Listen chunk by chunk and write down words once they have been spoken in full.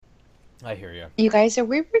I hear you. You guys, are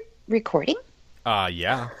we recording?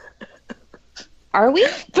 Yeah. Are we?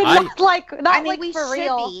 But I not mean, like we for should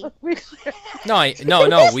real. be.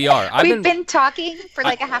 no, we are. We've been talking for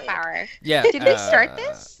like a half hour. Yeah. Did we start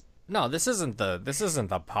this? No, this isn't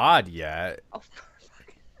the pod yet. Oh,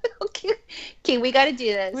 okay. Okay, we got to do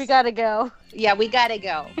this. We gotta go. Yeah, we got to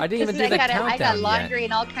go. I didn't even do I the got countdown laundry yet.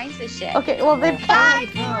 and all kinds of shit. Okay, well then. 5,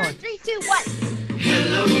 4, 3, 2, 1.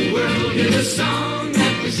 Hello world is a song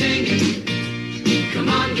that we're singing. Come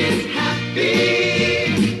on, get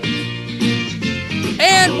happy.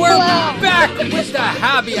 And we're back with the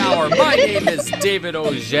happy hour. My name is David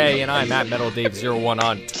Auger, and I'm at MetalDave01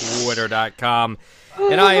 on Twitter.com.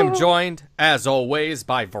 And I am joined, as always,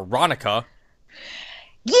 by Veronica.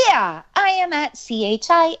 Yeah, I am at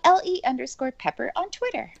CHILE_Pepper on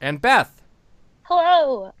Twitter. And Beth.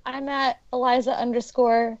 Hello, I'm at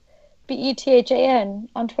Eliza_BETHAN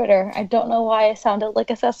on Twitter. I don't know why I sounded like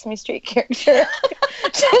a Sesame Street character.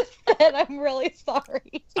 Just said I'm really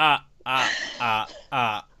sorry. Can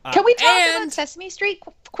we talk about Sesame Street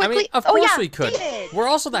quickly? I mean, of course yeah, we could. David. We're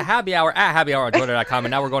also the happy hour at happyhour on Twitter.com,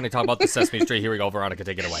 and now we're going to talk about the Sesame Street. Here we go, Veronica,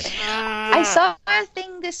 take it away. I saw a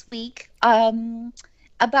thing this week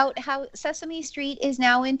about how Sesame Street is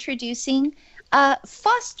now introducing a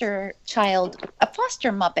foster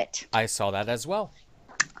Muppet. I saw that as well.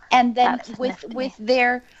 And then That's with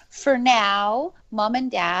their, for now, mom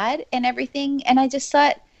and dad and everything. And I just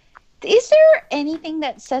thought, is there anything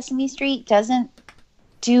that Sesame Street doesn't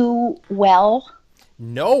do well?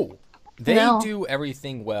 No. They No. do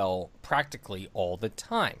everything well practically all the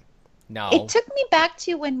time. Now, It took me back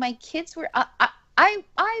to when my kids were.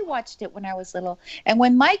 I watched it when I was little, and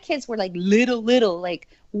when my kids were like little, like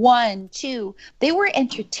 1, 2, they were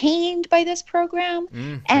entertained by this program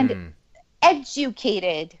and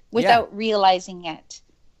educated without realizing it,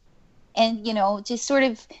 and just sort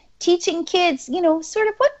of teaching kids, sort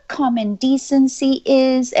of what common decency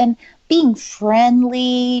is and being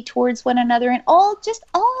friendly towards one another and all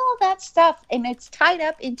that stuff, and it's tied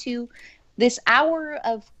up into this hour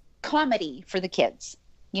of comedy for the kids.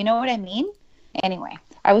 You know what I mean? Anyway,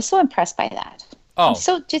 I was so impressed by that. Oh.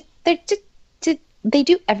 They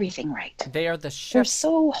do everything right. they are the They're chef's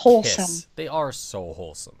so wholesome. kiss. They are so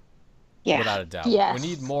wholesome, Yeah. without a doubt. Yes. We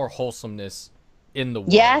need more wholesomeness in the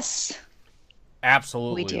world. Yes.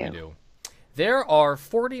 Absolutely, We do. we do. There are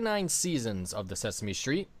 49 seasons of the Sesame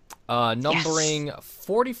Street, numbering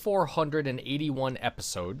 4,481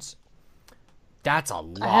 episodes. That's a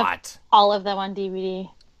lot. All of them on DVD.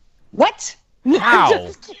 What? How?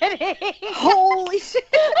 Just kidding. Holy shit.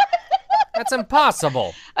 That's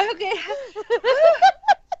impossible. Okay.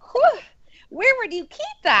 Where would you keep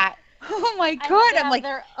that? Oh my I god. think they I'm have like,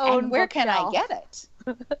 their own and where can I bookshelf. get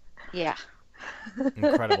it? Yeah.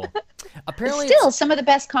 Incredible. Apparently, Still, some of the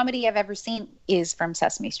best comedy I've ever seen is from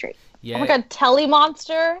Sesame Street. yeah. Oh my god, Telly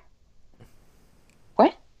Monster.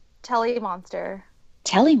 What? Telly Monster.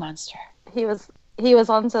 Telly Monster. He was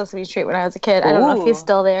on Sesame Street when I was a kid. I don't know if he's Ooh.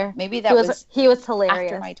 still there. Maybe He that was he was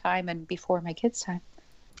hilarious. after my time and before my kids' time.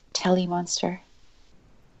 Telly Monster.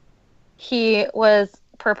 He was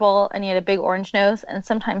purple and he had a big orange nose, and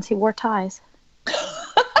sometimes he wore ties. Hold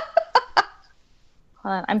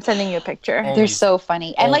on, I'm sending you a picture. Oh. They're so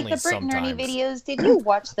funny. And like only the Bert and Ernie sometimes. videos, did you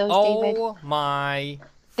watch those, David? Oh my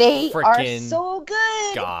They are frickin' so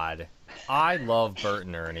good. God. I love Bert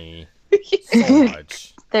and Ernie so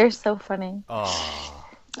much. They're so funny. Oh.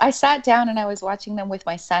 I sat down and I was watching them with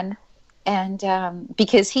my son, and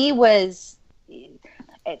because he was,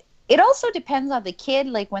 it also depends on the kid.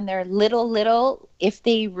 Like when they're little, if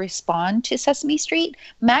they respond to Sesame Street.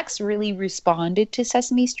 Max really responded to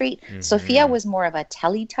Sesame Street. Sophia was more of a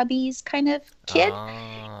Teletubbies kind of kid.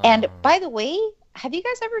 Ah. And by the way, have you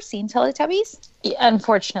guys ever seen Teletubbies? Yeah,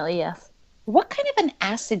 unfortunately, yes. What kind of an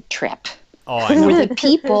acid trip Oh, I know. were the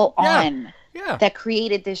people Yeah. on Yeah. that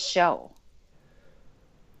created this show?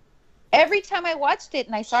 Every time I watched it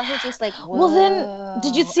and I saw her just like, Well, then,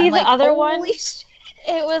 did you whoa, see I'm the like, other one? holy shit.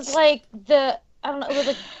 It was like I don't know, it was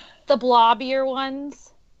like the blobbier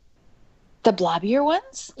ones. The blobbier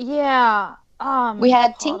ones? Yeah. We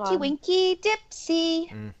had hold Tinky on. Winky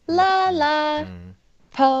Dipsy, Mm, La La, mm.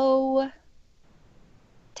 Po,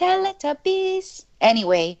 Teletubbies.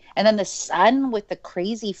 Anyway, and then the sun with the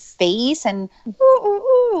crazy face and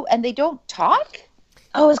and they don't talk?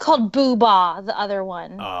 Oh, it was called Boo Bah, the other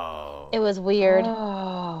one. Oh. It was weird.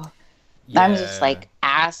 Oh. Yeah. I'm just like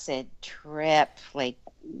acid trip, like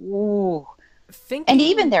ooh. Thinking, And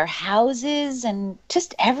even their houses and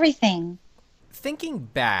just everything. thinking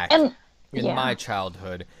back And in yeah. my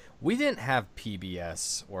childhood, we didn't have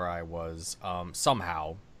PBS where I was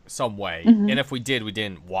somehow, some way. Mhm. And if we did, we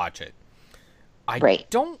didn't watch it. I Right.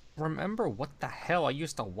 don't remember what the hell I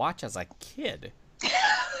used to watch as a kid.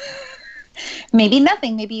 Maybe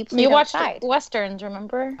nothing. Maybe you played You watched outside. westerns,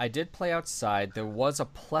 remember? I did play outside. There was a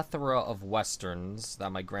plethora of westerns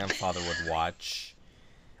that my grandfather would watch.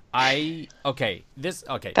 Okay.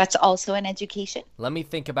 That's also an education. Let me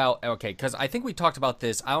think about, okay, because I think we talked about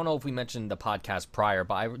this. I don't know if we mentioned the podcast prior,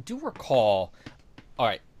 but I do recall, all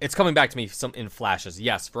right, it's coming back to me in flashes.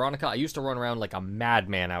 Yes, Veronica, I used to run around like a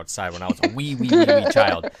madman outside when I was a wee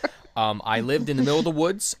child. I lived in the middle of the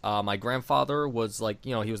woods. My grandfather was like,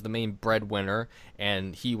 he was the main breadwinner,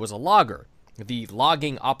 and he was a logger. The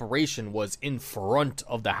logging operation was in front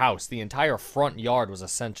of the house. The entire front yard was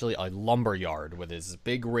essentially a lumber yard with his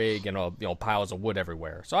big rig and piles of wood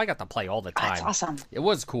everywhere. So I got to play all the time. That's awesome. It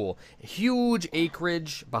was cool. Huge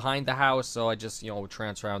acreage behind the house, so I just would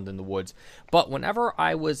trance around in the woods. But whenever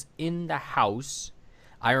I was in the house,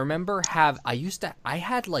 I remember I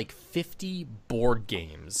had like 50 board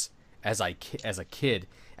games as a kid,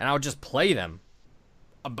 and I would just play them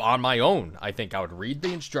on my own. I think I would read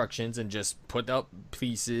the instructions and just put up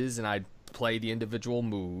pieces, and I'd play the individual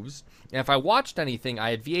moves. And if I watched anything,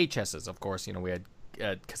 I had VHSs, of course. We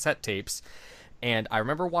had cassette tapes, and I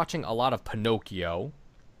remember watching a lot of Pinocchio,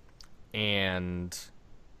 and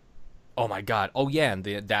oh my god, and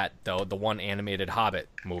the one animated Hobbit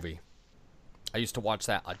movie. I used to watch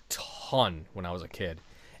that a ton when I was a kid,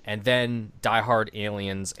 and then Die Hard,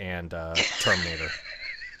 Aliens, and Terminator.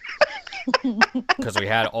 Because we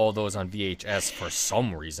had all those on VHS for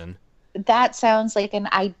some reason. That sounds like an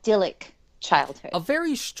idyllic childhood. A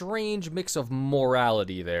very strange mix of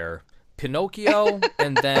morality there. Pinocchio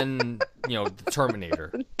and then, the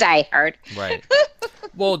Terminator. Die Hard. Right.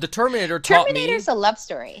 Well, the Terminator taught me... Terminator's a love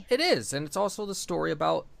story. It is, and it's also the story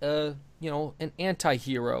about, an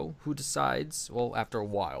anti-hero who decides, after a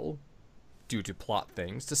while, due to plot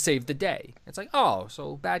things, to save the day. It's like, oh,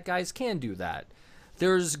 so bad guys can do that.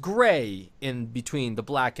 There's gray in between the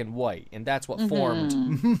black and white, and that's what formed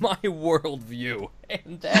my worldview.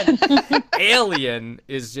 And then Alien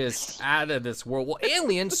is just out of this world. Well,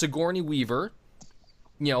 Alien, Sigourney Weaver,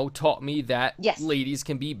 taught me that ladies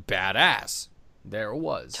can be badass. There it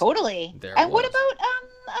was. Totally. What about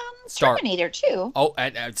Terminator too? Oh,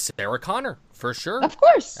 and Sarah Connor, for sure. Of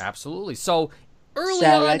course. Absolutely. So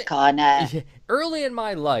Sarah Connor. Early in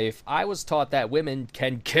my life, I was taught that women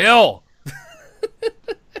can kill.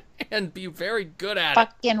 And be very good at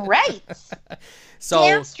Fucking right. So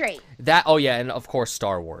damn straight. And of course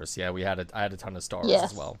Star Wars. Yeah, I had a ton of Star Wars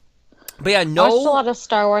as well. But yeah, I watched a lot of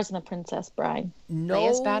Star Wars and The Princess Bride.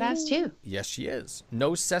 Leia's badass too. Yes, she is.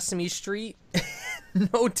 No Sesame Street.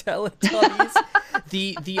 No Teletubbies.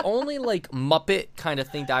 The only like Muppet kind of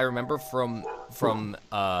thing that I remember from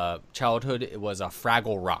childhood, it was a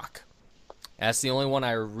Fraggle Rock. That's the only one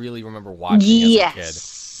I really remember watching as a kid.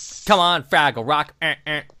 Come on, Fraggle Rock.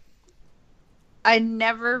 I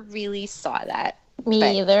never really saw that.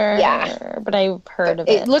 Me either. Yeah. But I've heard of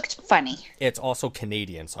it. It looked funny. It's also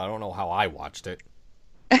Canadian, so I don't know how I watched it.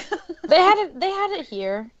 They had it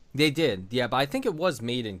here. They did, yeah, but I think it was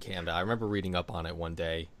made in Canada. I remember reading up on it one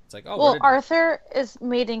day. It's like, Arthur is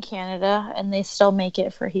made in Canada, and they still make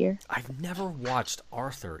it for here. I've never watched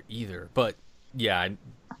Arthur either, but yeah,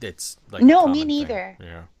 it's like no, me neither. Thing.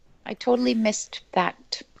 Yeah, I totally missed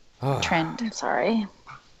that trend. I'm sorry.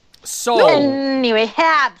 So anyway,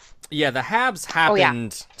 Habs. Yeah, the Habs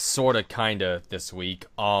happened sort of kind of this week.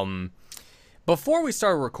 Before we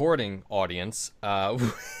started recording, audience,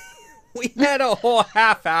 we had a whole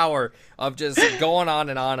half hour of just going on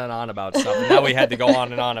and on and on about stuff. And now we had to go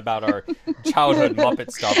on and on about our childhood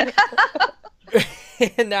Muppet stuff.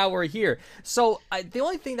 And now we're here. So the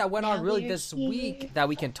only thing that went on really this week that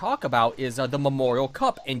we can talk about is the Memorial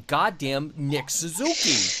Cup and goddamn Nick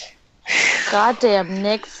Suzuki. Goddamn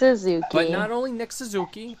Nick Suzuki. But not only Nick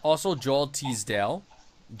Suzuki, also Joel Teasdale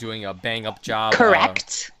doing a bang-up job.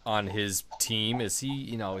 Correct. On his team. Is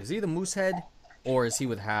he the Moosehead? Or is he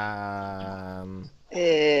with Ham? Or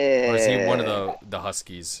is he one of the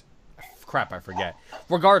Huskies? Crap, I forget.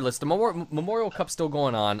 Regardless, the Memorial Cup's still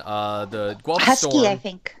going on. The Guelph Storm. Husky, I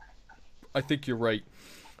think. I think you're right.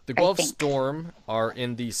 The Guelph Storm are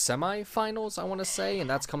in the semifinals, I want to say, and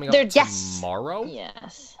that's coming up tomorrow.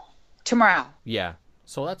 Yes. Tomorrow. Yeah.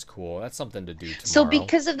 So that's cool. That's something to do tomorrow. So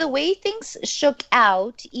because of the way things shook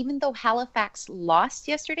out, even though Halifax lost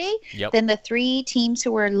yesterday, then the three teams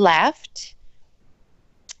who were left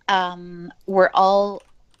were all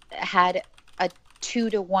had a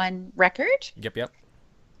 2-1 record. Yep.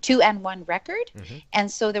 2-1 record. Mm-hmm.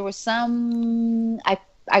 And so there was some,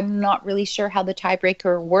 I'm not really sure how the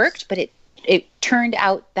tiebreaker worked, but it turned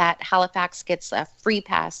out that Halifax gets a free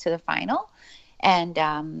pass to the final.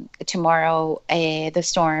 and tomorrow the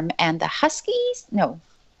Storm and the Huskies. No,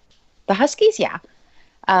 the Huskies. Yeah,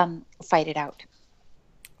 fight it out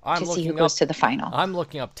to see who goes to the final. I'm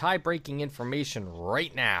looking up tie-breaking information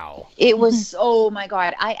right now. It was, oh my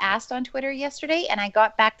God. I asked on Twitter yesterday and I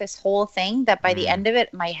got back this whole thing that by the end of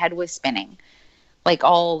it, my head was spinning. Like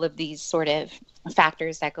all of these sort of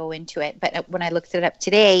factors that go into it. But when I looked it up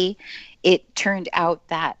today, it turned out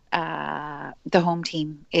that the home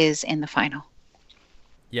team is in the final.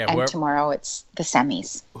 Yeah, and tomorrow it's the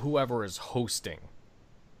semis. Whoever is hosting.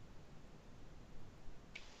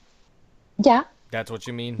 Yeah. That's what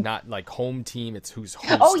you mean? Not like home team, it's who's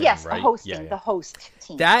hosting, oh, yes, right? The hosting, the host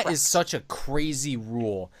team. That is such a crazy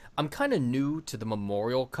rule. I'm kind of new to the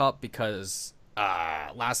Memorial Cup because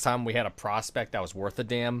last time we had a prospect that was worth a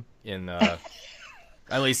damn in at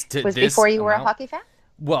least to was this before you amount. were a hockey fan?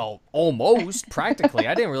 Well, almost, practically.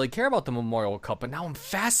 I didn't really care about the Memorial Cup, but now I'm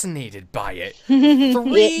fascinated by it.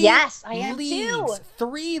 Yes, I am too.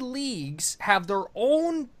 3 leagues have their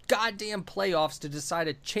own goddamn playoffs to decide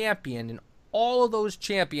a champion, and all of those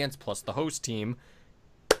champions, plus the host team,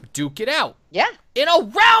 duke it out. Yeah. In a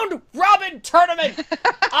round-robin tournament.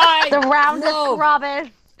 The roundest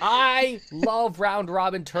robin. I love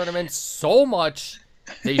round-robin tournaments so much.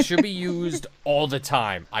 They should be used all the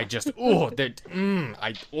time. I love it.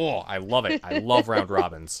 I love round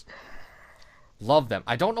robins. Love them.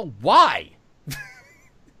 I don't know why.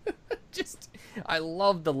 I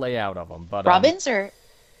love the layout of them. But robins are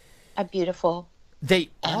a beautiful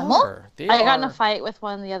animal. are. I got in a fight with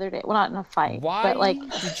one the other day. Well, not in a fight. Why but like,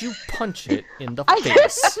 did you punch it in the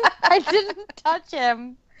face? I didn't touch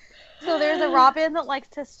him. So there's a robin that likes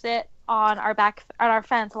to sit on our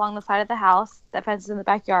fence along the side of the house. That fence is in the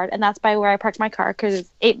backyard, and that's by where I parked my car because there's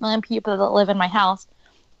 8 million people that live in my house,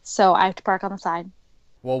 so I have to park on the side.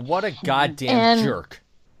 Well, what a goddamn jerk!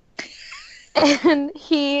 And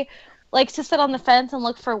he likes to sit on the fence and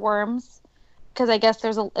look for worms because I guess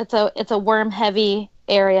it's a worm heavy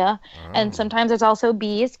area, and sometimes there's also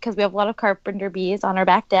bees because we have a lot of carpenter bees on our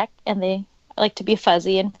back deck, and they like to be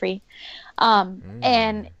fuzzy and free.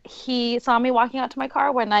 And he saw me walking out to my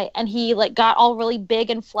car one night, and he like got all really big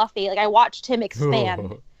and fluffy. Like I watched him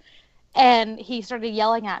expand, and he started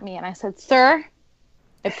yelling at me. And I said, "Sir,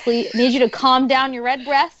 I need you to calm down your red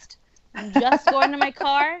breast. I'm just going to my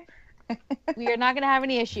car. We are not going to have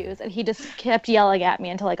any issues." And he just kept yelling at me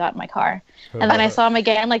until I got in my car. And then I saw him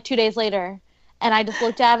again like 2 days later, and I just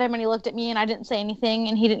looked at him, and he looked at me, and I didn't say anything,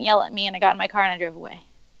 and he didn't yell at me, and I got in my car and I drove away.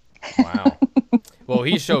 Wow. Well,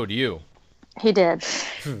 he showed you. He did.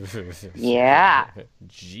 Yeah.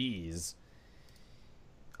 Jeez.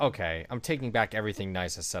 Okay, I'm taking back everything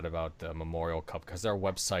nice I said about the Memorial Cup because their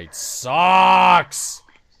website sucks.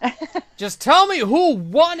 Just tell me who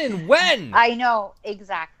won and when. I know,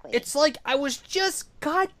 exactly. It's like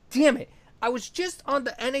God damn it. I was just on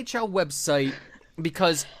the NHL website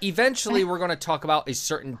because eventually we're going to talk about a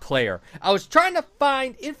certain player. I was trying to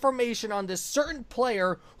find information on this certain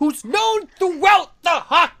player who's known throughout the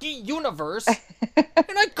hockey universe, and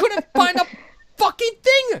I couldn't find a fucking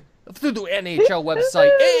thing through the NHL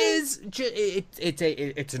website.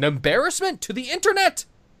 It's an embarrassment to the internet.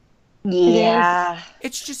 Yeah.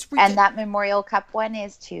 It's just and that Memorial Cup one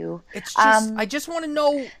is too. It's just I just want to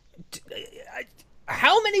know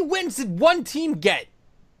how many wins did one team get?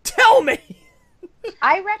 Tell me.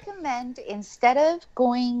 I recommend instead of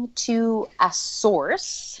going to a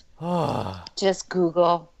source, just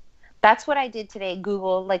Google. That's what I did today.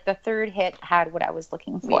 Google, like the third hit had what I was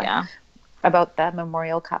looking for about the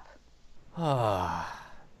Memorial Cup.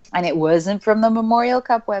 And it wasn't from the Memorial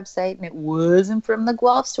Cup website, and it wasn't from the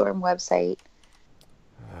Guelph Storm website.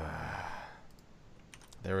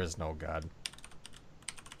 There is no God.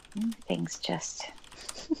 Things just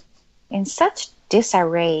in such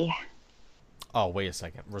disarray. Oh, wait a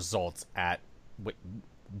second. Results at... Wait,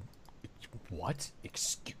 what?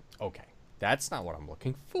 Okay. That's not what I'm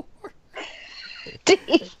looking for.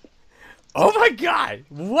 Oh my God!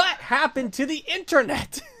 What happened to the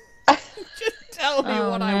internet? Just tell me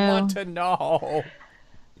what I want to know.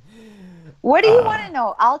 What do you want to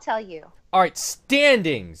know? I'll tell you. All right,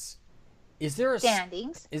 standings. Is there a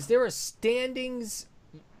standings? Is there a standings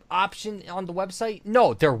option on the website?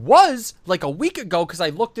 No, there was like a week ago because I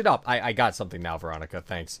looked it up. I got something now, Veronica.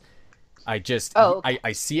 Thanks. I just okay.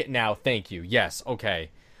 I see it now. Thank you. Yes. Okay.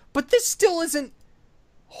 But this still isn't.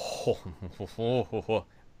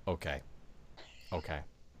 Okay. Okay.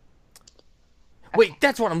 Wait,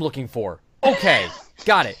 that's what I'm looking for. Okay,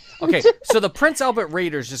 got it. Okay, so the Prince Albert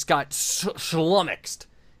Raiders just got slummoxed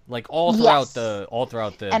Like all throughout Yes. the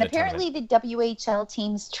And the apparently tournament. the WHL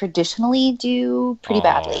teams traditionally do pretty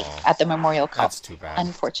badly Oh, at the Memorial Cup. That's too bad.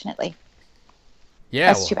 Unfortunately. Yeah,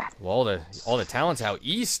 That's too bad. Well, all the talent's out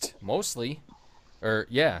east mostly, or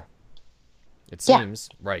yeah, it Yeah. seems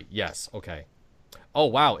right. Yes, okay. Oh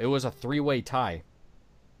wow, it was a 3-way tie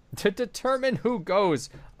to determine who goes.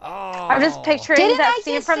 Oh, I'm just picturing Didn't that I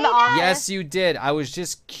scene just from say The that? Office. Yes, you did. I was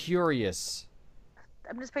just curious.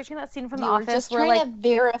 I'm just picturing that scene from You The were Office just where trying like to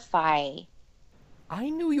verify. I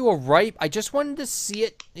knew you were right. I just wanted to see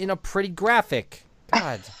it in a pretty graphic.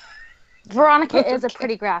 God, Veronica is a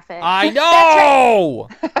pretty graphic. I know.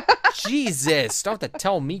 Jesus, don't have to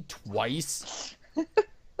tell me twice. But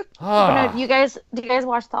Ah. no, do you guys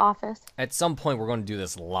watch The Office? At some point, we're going to do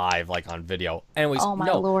this live, like on video. Anyways, Oh my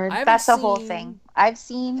no, Lord. I haven't That's the whole seen- thing. I've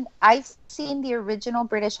seen the original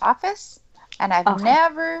British Office, and I've Okay.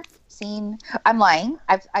 never seen. I'm lying.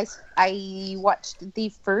 I watched the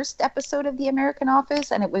first episode of the American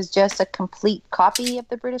Office, and it was just a complete copy of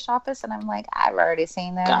the British Office, and I'm like, I've already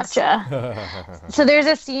seen this. Gotcha. So there's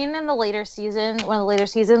a scene in the later season, one of the later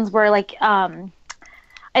seasons, where like I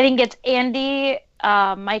think it's Andy,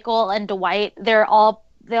 Michael, and Dwight. They all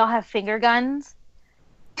have finger guns,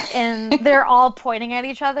 and they're all pointing at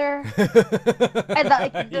each other. And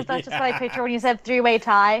that's just what I picture when you said 3-way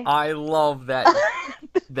tie. I love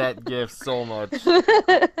that gif so much.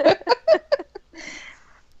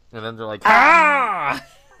 And then they're like, ah!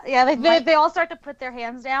 Yeah, they all start to put their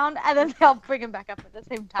hands down, and then they all bring them back up at the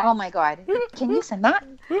same time. Oh my god! Can you send that?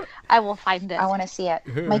 I will find it. I want to see it.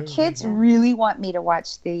 My kids really want me to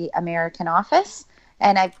watch the American Office,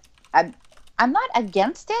 and I'm not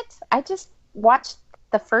against it. I just watched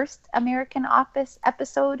the first American Office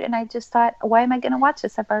episode, and I just thought, why am I going to watch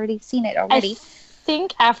this? I've already seen it already. I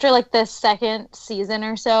think after like the second season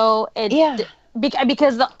or so, Yeah.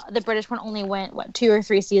 Because the British one only went 2 or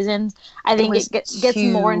 3 seasons. I think was it gets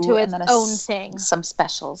more into 2 its and then own thing. Some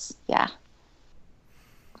specials, yeah.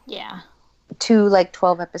 Yeah. 2 like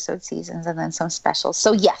 12 episode seasons, and then some specials.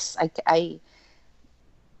 So yes, I.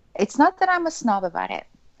 It's not that I'm a snob about it,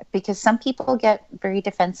 because some people get very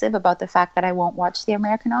defensive about the fact that I won't watch the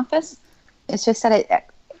American Office. It's just that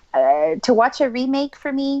to watch a remake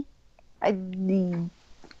for me,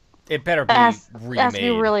 It better be It has remade. to be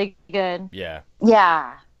really good. Yeah.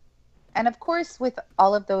 yeah. And of course, with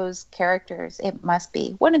all of those characters, it must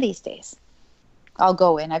be one of these days. I'll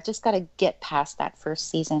go in. I've just got to get past that first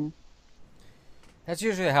season. That's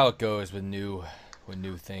usually how it goes with new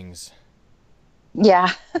things.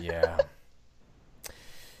 Yeah. Yeah.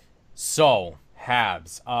 So,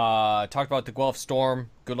 Habs. Talked about the Guelph Storm.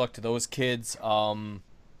 Good luck to those kids.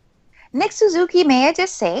 Nick Suzuki, may I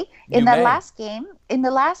just say, in You the may. last game, in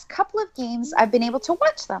the last couple of games, I've been able to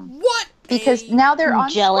watch them What? because now they're on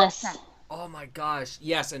Jealous. Sportsnet. Oh my gosh.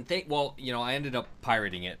 Yes, and I ended up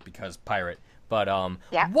pirating it because pirate. But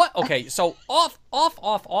Yeah. what? Okay, so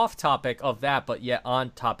off topic of that, but yet on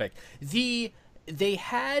topic. They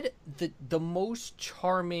had the most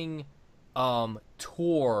charming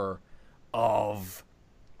tour of,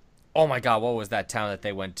 oh my god, what was that town that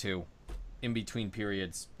they went to in between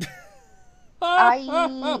periods?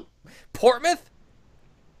 I Portsmouth?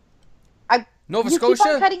 Nova you keep on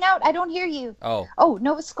Scotia? cutting out. I don't hear you. Oh, Oh,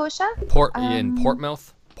 Nova Scotia? in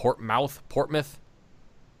Portmouth.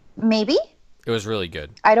 Maybe. It was really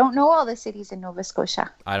good. I don't know all the cities in Nova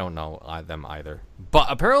Scotia. I don't know them either. But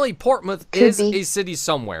apparently Portsmouth Could is be. a city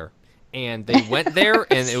somewhere. And they went there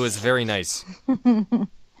and it was very nice.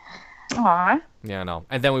 Aw. Yeah, I know.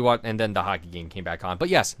 And then and then the hockey game came back on. But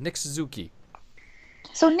yes, Nick Suzuki.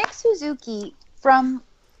 So Nick Suzuki, from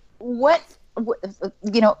what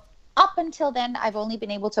up until then, I've only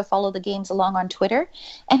been able to follow the games along on Twitter,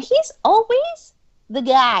 and he's always the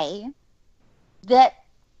guy that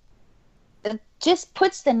just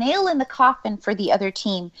puts the nail in the coffin for the other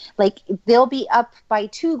team. Like, they'll be up by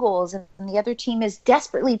 2 goals, and the other team is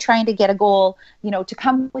desperately trying to get a goal, to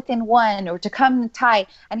come within 1 or to come tie,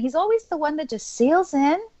 and he's always the one that just sails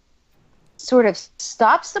in, sort of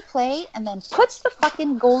stops the play, and then puts the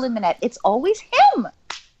fucking goal in the net. It's always him.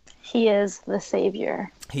 He is the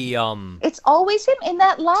savior. He It's always him. In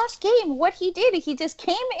that last game, what he did, he just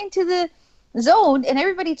came into the zone, and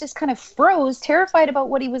everybody just kind of froze, terrified about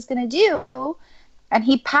what he was going to do, and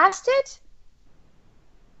he passed it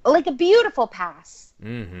like a beautiful pass.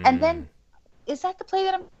 mhm. And then, is that the play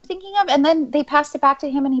that I'm thinking of? And then they passed it back to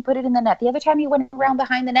him, and he put it in the net. The other time, he went around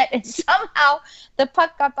behind the net, and somehow the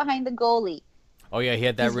puck got behind the goalie. Oh yeah, he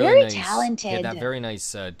had that He's really very nice. He had talented. that very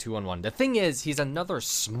nice 2-on-1. The thing is, he's another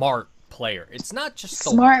smart player. It's not just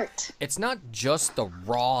Smart. It's not just the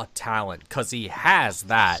raw talent, because he has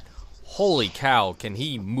that. holy cow, can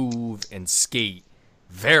he move and skate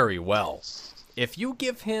very well. If you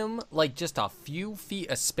give him like just a few feet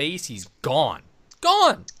of space, he's gone.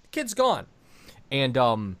 Gone. Kid's gone. And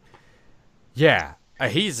yeah,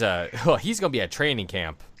 he's gonna be at training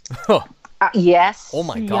camp. Yes. Oh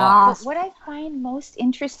my God. But what I find most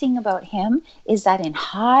interesting about him is that in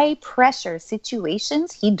high pressure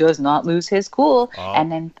situations, he does not lose his cool. Oh.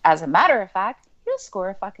 And then, as a matter of fact, he'll score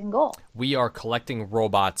a fucking goal. We are collecting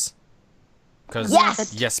robots. Because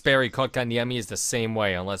Yes! Jesperi Kotkaniemi is the same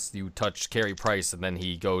way, unless you touch Carey Price and then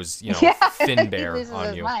he goes, you know, Yeah, Finn he Bear loses on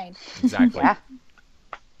his you. mind. Exactly. Yeah.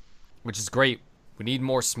 Which is great. We need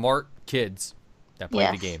more smart kids that play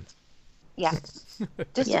the Yes. game. Yeah.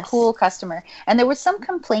 Just a Yes. cool customer. And there were some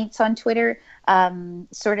complaints on Twitter,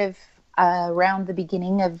 sort of around the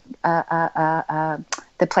beginning of the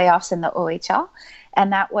playoffs in the OHL.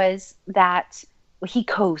 And that was that he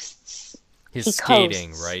coasts. His He skating,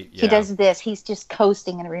 coasts. right? Yeah. He does this. He's just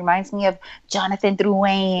coasting, and it reminds me of Jonathan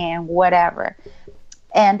Drouin, whatever.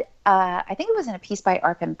 And I think it was in a piece by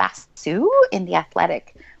Arpin Basu in The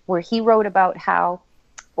Athletic, where he wrote about how,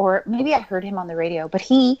 or maybe I heard him on the radio, but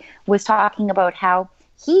he was talking about how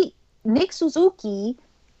Nick Suzuki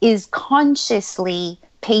is consciously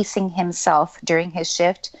pacing himself during his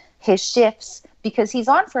shifts, because he's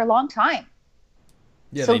on for a long time.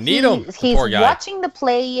 Yeah, So they need him. The He's poor guy. watching the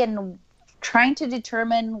play and trying to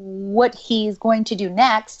determine what he's going to do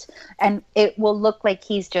next, and it will look like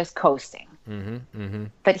he's just coasting. Mm-hmm, mm-hmm.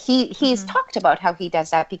 But he's talked about how he does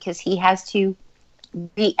that because he has to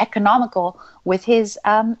be economical with his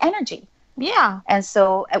energy. Yeah. And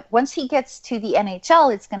so once he gets to the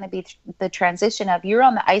NHL, it's going to be the transition of you're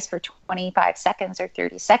on the ice for 25 seconds or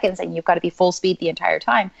 30 seconds and you've got to be full speed the entire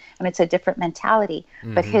time. And it's a different mentality.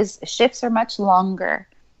 But his shifts are much longer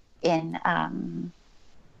in,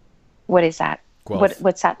 what is that? Guelph.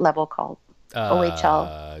 What's that level called?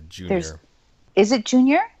 OHL. Junior. Is it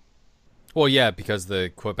junior? Well, yeah, because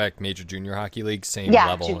the Quebec Major Junior Hockey League, same Yeah,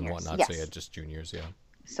 level and juniors, whatnot. yes. So yeah, just juniors, yeah.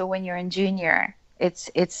 So when you're in junior, it's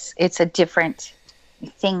a different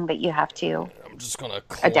thing that you have to. I'm just gonna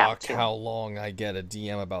Adapt clock to. how long I get a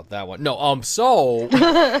DM about that one. No, so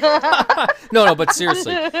no, but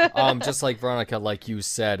seriously, just like Veronica, like you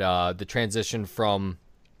said, the transition from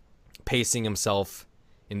pacing himself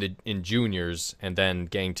in juniors and then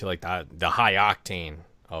getting to like the high octane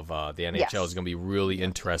of the NHL Yes. is gonna be really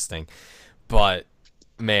interesting. But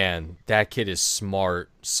man, that kid is smart,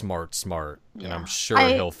 and I'm sure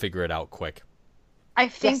he'll figure it out quick. I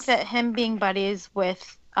think Yes. that him being buddies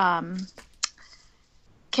with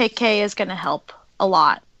KK is going to help a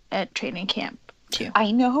lot at training camp too.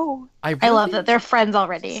 I know. I love that they're friends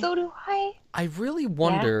already. So do I. I really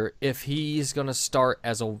wonder if he's gonna start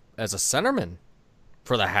as a centerman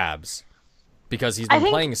for the Habs, because he's been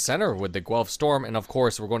playing center with the Guelph Storm, and of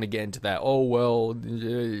course we're going to get into that. Oh well,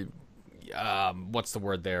 what's the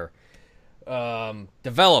word there?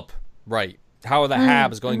 Develop, right? How are the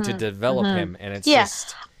Habs going to develop him? And it's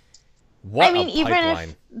just what I mean, a even pipeline.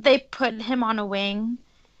 if they put him on a wing,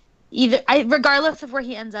 regardless of where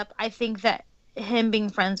he ends up, I think that him being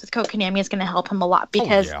friends with Kotkaniemi is going to help him a lot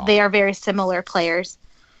because yeah. they are very similar players,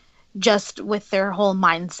 just with their whole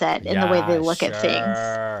mindset and the way they look at things.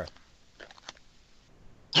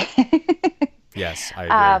 Yes, I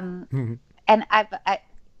agree. And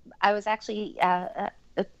I was actually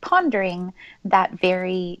pondering that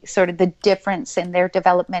very sort of the difference in their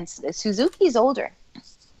developments. Suzuki's older,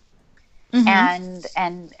 and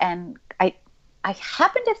I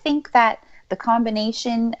happen to think that the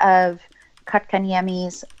combination of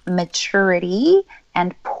Kotkaniemi's maturity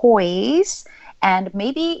and poise, and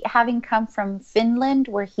maybe having come from Finland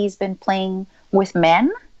where he's been playing with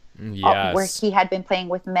men, Yes. where he had been playing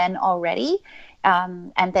with men already.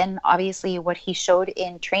 And then obviously what he showed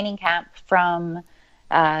in training camp from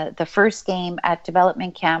the first game at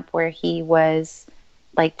development camp, where he was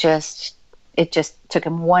like it just took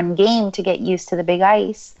him one game to get used to the big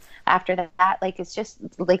ice. After that, like it's just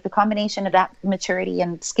like the combination of that maturity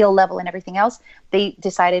and skill level and everything else, they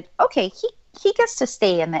decided, okay, he gets to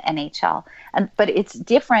stay in the NHL. But it's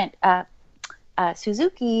different.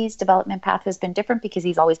 Suzuki's development path has been different because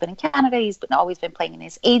he's always been in Canada. He's always been playing in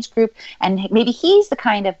his age group. And maybe he's the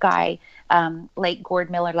kind of guy, like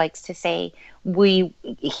Gord Miller likes to say,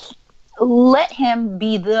 let him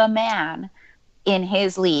be the man in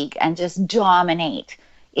his league and just dominate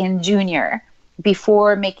in junior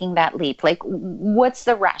before making that leap. Like, what's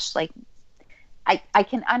the rush? Like, I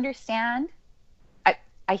can understand.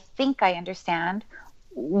 I think I understand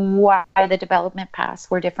why the development paths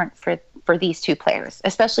were different for these two players,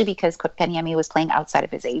 especially because Kotkaniemi was playing outside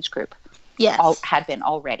of his age group. Yes. had been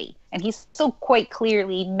already, and he's still quite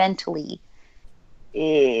clearly mentally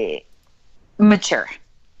mature,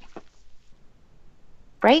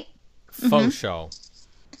 right? Faux show.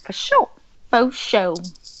 For sure. Faux show.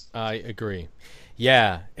 I agree.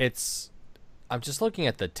 Yeah, I'm just looking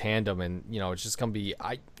at the tandem, and it's just gonna be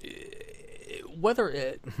I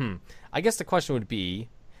guess the question would be,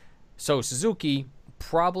 so Suzuki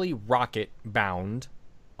probably rocket bound,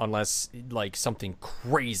 unless like something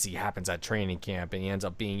crazy happens at training camp and he ends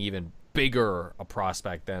up being even bigger a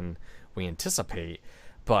prospect than we anticipate.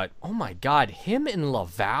 But oh my God, him and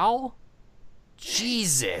Laval,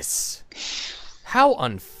 Jesus, how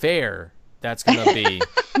unfair that's gonna be.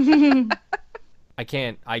 I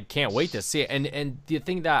can't wait to see it. And the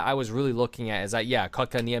thing that I was really looking at is that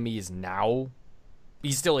Kotkaniemi is now,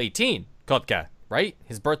 he's still 18. Kotka, right?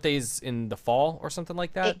 His birthday's in the fall or something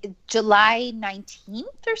like that. July 19th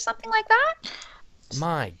or something like that.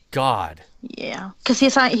 My God. Yeah, because he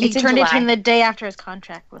It's in turned July. 18 the day after his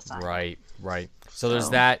contract was signed. Right. So there's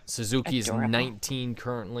that. Suzuki's Adorable. 19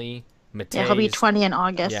 currently. Matei's, Yeah, he'll be 20 in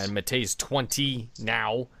August. Yeah, and Matei's 20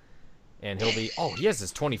 now. And he'll be, he has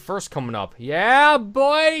his 21st coming up. Yeah,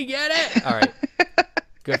 boy, get it? All right.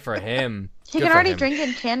 Good for him. He Good can for already him. drink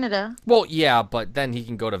in Canada. Well, yeah, but then he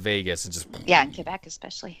can go to Vegas and just Yeah, in Quebec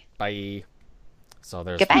especially. bye. So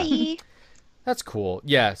there's Goodbye. That's cool.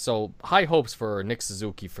 Yeah, so high hopes for Nick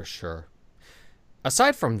Suzuki for sure.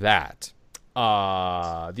 Aside from that,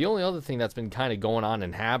 the only other thing that's been kind of going on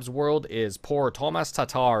in Habs world is poor Thomas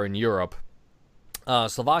Tatar in Europe.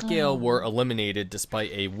 Slovakia were eliminated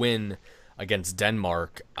despite a win against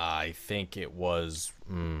Denmark. I think it was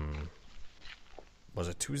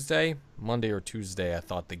it Tuesday? Monday or Tuesday, I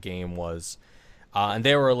thought the game was. And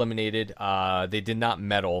they were eliminated. They did not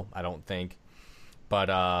medal, I don't think.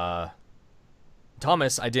 But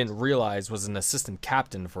Thomas, I didn't realize, was an assistant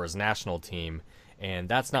captain for his national team. And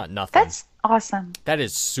that's not nothing. That's awesome. That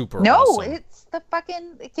is super No, awesome. it's the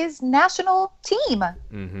his national team.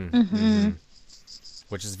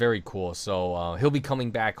 Which is very cool. So he'll be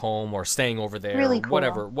coming back home or staying over there. Really cool.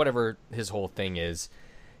 Whatever his whole thing is.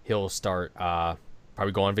 He'll start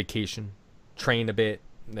probably go on vacation, train a bit,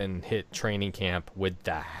 then hit training camp with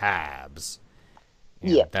the Habs.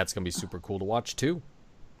 And Yep. that's going to be super cool to watch too.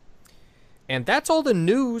 And that's all the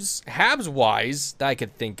news Habs-wise that I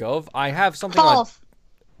could think of. I have something False.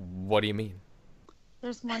 What do you mean?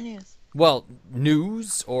 There's more news. Well,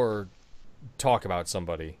 news or talk about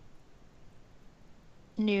somebody?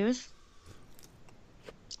 News.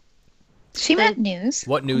 She meant news.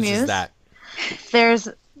 What news is News? that? There's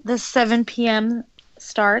the 7 p.m.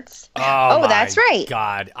 starts. Oh, that's my right.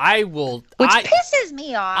 God, I will. Which I pisses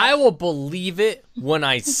me off. I will believe it when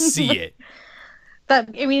I see it.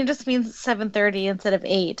 It just means 7:30 instead of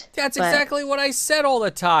 8. That's but- exactly what I said all the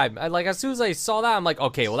time. As soon as I saw that, I'm like,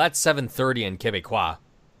 okay, well that's 7:30 in Quebecois,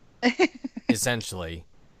 essentially,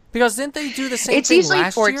 because didn't they do the same It's thing usually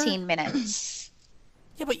last 14 year? minutes.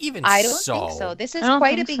 Yeah, but even I don't so, think so. This is I don't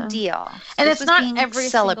quite a think big so. deal. And This it's was not being every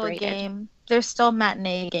celebrated. single game. There's still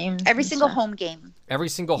matinee games. Every and single stuff. home game. every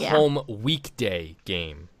single Yeah. home weekday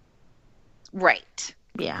game, Right.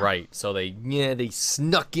 Yeah. right? So they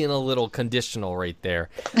snuck in a little conditional right there,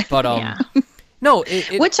 but Yeah. no,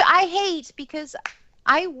 it Which I hate because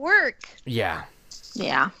I work yeah.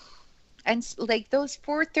 Yeah. and like those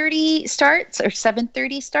 4:30 starts or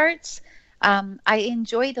 7:30 starts. I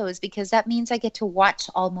enjoy those because that means I get to watch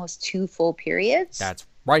almost 2 full periods That's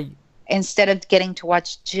right. instead of getting to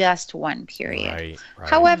watch just one period. Right.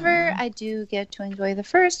 However, I do get to enjoy the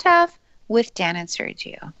first half with Dan and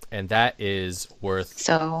Sergio. And that is worth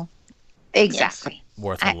So, exactly.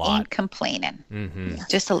 worth I a lot. ain't complaining. Mm-hmm.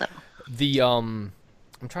 Just a little. The I'm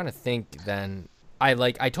trying to think. Then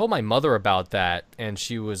I told my mother about that, and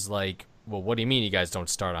she was like, "Well, what do you mean you guys don't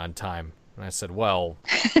start on time?" And I said, "Well,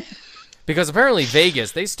 because apparently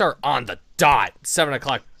Vegas they start on the dot,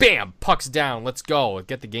 7:00. Bam, pucks down. Let's go.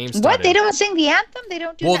 Get the game started." What? They don't sing the anthem? They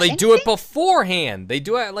don't do Well, that they do it anything? beforehand. They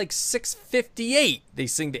do it at like 6:58. They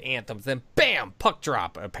sing the anthems, then bam, puck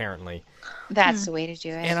drop. Apparently, That's the way to do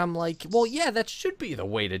it. and I'm like, well, yeah, that should be the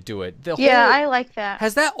way to do it. The Yeah, whole- I like that.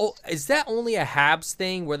 is that only a Habs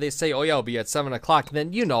thing where they say, oh yeah, it'll be at 7:00?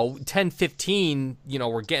 Then 10:15.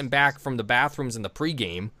 We're getting back from the bathrooms in the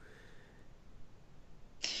pregame.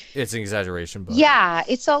 It's an exaggeration, but Yeah,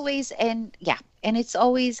 it's always and it's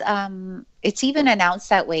always it's even announced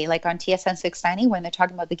that way, like on TSN 690 when they're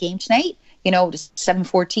talking about the game tonight.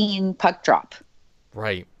 7:14 puck drop,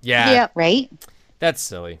 right, yeah, Yep. right? that's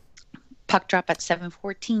silly. Puck drop at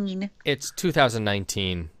 7:14. It's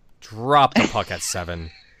 2019. Drop the puck at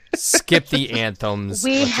 7. Skip the anthems.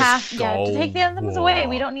 We Let's have just to go. take the anthems away.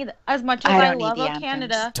 We don't need as much as I I, don't need love the O anthems.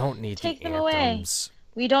 Canada. Don't need Take the them away. anthems.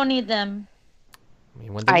 We don't need them. I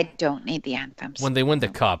mean, I don't need the anthems. when they win the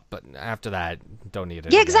cup, but after that, don't need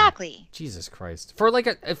it. Yeah, again. exactly. Jesus Christ! For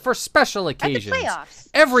for special At the occasions, playoffs.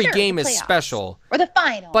 every Sure, game the is playoffs. special, Or the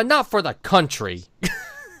final. but not for the country.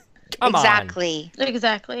 Come exactly.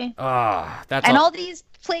 Exactly. on. Ah, that's And a, all these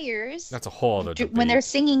players, that's a whole other debate. when they're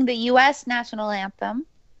singing the U.S. national anthem,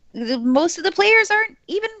 most of the players aren't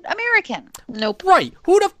even American. Nope. Right.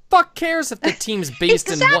 Who the fuck cares if the team's based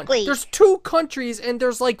in Exactly. one? There's 2 countries and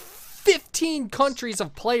there's like 15 countries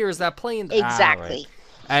of players that play in Exactly.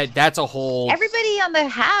 That's a whole Everybody on the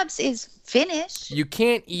Habs is Finnish. You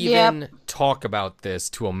can't even talk about this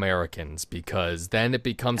to Americans because then it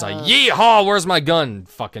becomes a yeehaw, where's my gun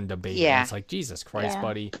fucking debate. Yeah. And it's like, Jesus Christ, Yeah.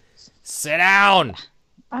 buddy. Sit down.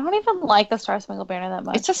 I don't even like the Star Spangled Banner that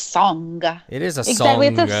much. It's a song. It is a Exactly,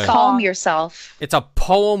 song. it's a song. Calm yourself. It's a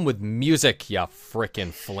poem with music, you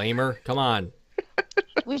frickin' flamer. Come on.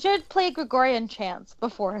 We should play Gregorian chants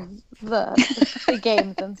before the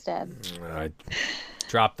games instead.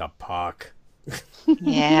 Drop the puck.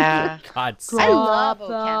 Yeah. God, I love Drop O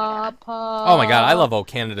the Canada. puck. oh my God, I love O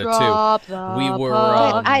Canada Drop too. the We were,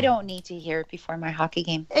 puck. But I don't need to hear it before my hockey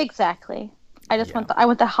game. Exactly. I just Yeah.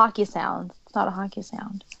 want the hockey sound. It's not a hockey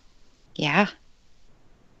sound. Yeah.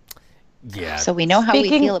 Yeah. So we know how we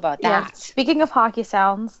feel about yeah, that. speaking of hockey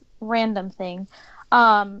sounds, random thing.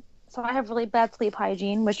 So I have really bad sleep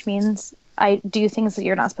hygiene, which means I do things that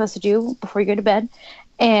you're not supposed to do before you go to bed,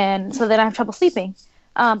 and so then I have trouble sleeping.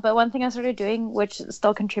 But one thing I started doing, which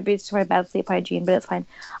still contributes to my bad sleep hygiene, but it's fine.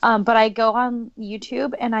 But I go on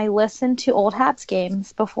YouTube and I listen to old Habs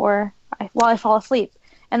games while I fall asleep,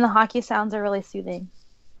 and the hockey sounds are really soothing.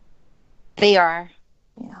 They are.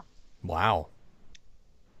 Yeah. Wow.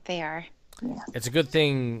 They are. Yeah. It's a good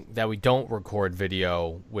thing that we don't record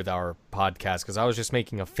video with our podcast because I was just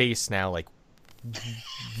making a face now like,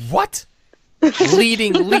 what?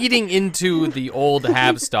 leading into the old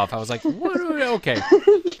Habs stuff. I was like, what? Okay.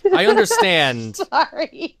 I understand,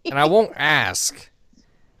 Sorry. and I won't ask,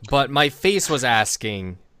 but my face was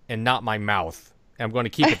asking and not my mouth. And I'm going to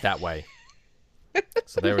keep it that way.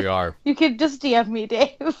 So there we are. You could just DM me,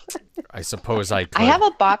 Dave. I suppose I could. I have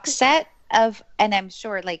a box set of, and I'm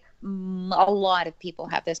sure like a lot of people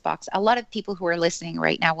have this box. A lot of people who are listening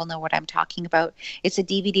right now will know what I'm talking about. It's a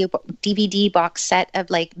DVD box set of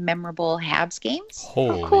like memorable Habs games.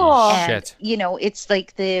 Holy Cool. shit. And, you know, it's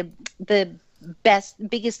like the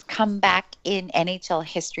biggest comeback in NHL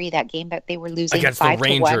history. That game that they were losing Against the 5-1.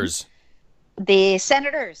 Rangers. The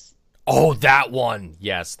Senators. Oh, that one.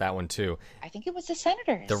 Yes, that one too. I think it was the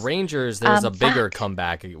Senators. The Rangers, there's a bigger fuck.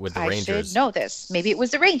 comeback with the I Rangers. should know this. Maybe it was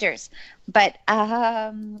the Rangers. But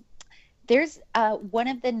there's one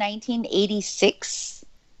of the 1986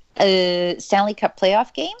 Stanley Cup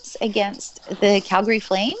playoff games against the Calgary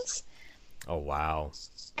Flames. Oh, wow.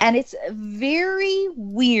 And it's very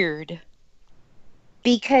weird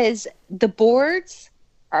because the boards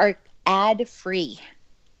are ad-free.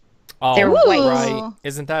 Oh, They're white. right.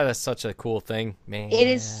 Isn't that such a cool thing, man? It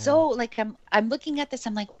is so, like, I'm looking at this,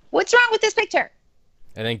 I'm like, what's wrong with this picture?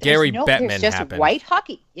 And then Gary There's Bettman there's just happened. white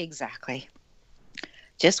hockey. Exactly.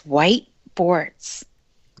 Just white boards.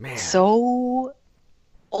 Man. So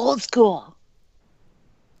old school.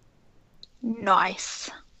 Nice.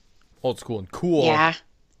 Old school and cool. Yeah.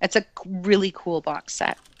 It's a really cool box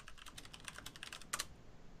set.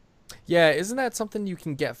 Yeah, isn't that something you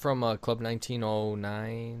can get from Club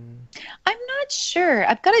 1909? I'm not sure.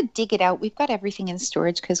 I've got to dig it out. We've got everything in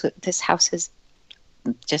storage because this house is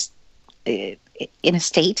just in a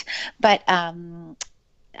state. But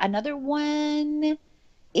another one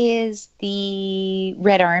is the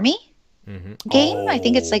Red Army game. I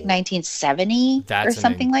think it's like 1970 or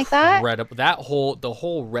something like that. The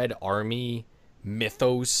whole Red Army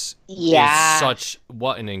mythos Yeah. is such,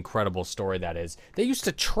 what an incredible story that is. They used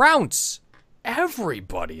to trounce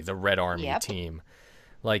everybody, the Red Army Yep. team.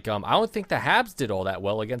 Like, I don't think the Habs did all that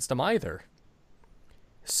well against them either.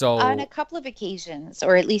 So, On a couple of occasions,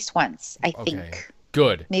 or at least once, I okay, think.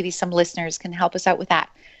 good. Maybe some listeners can help us out with that.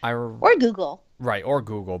 Or Google. Right, or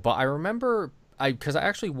Google. But I remember, because I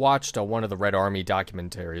actually watched one of the Red Army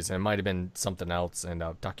documentaries, and it might have been something else, and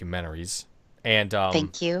documentaries. And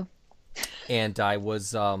Thank you. and I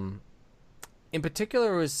was, in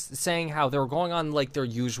particular, was saying how they were going on like their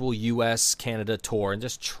usual U.S. Canada tour and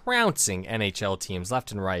just trouncing NHL teams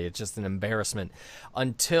left and right. It's just an embarrassment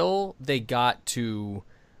until they got to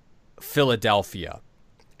Philadelphia.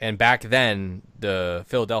 And back then, the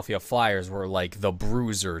Philadelphia Flyers were like the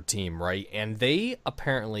bruiser team, right? And they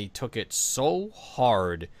apparently took it so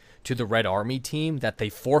hard to the Red Army team that they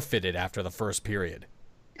forfeited after the first period.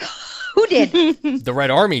 Who did? The Red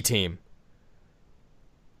Army team.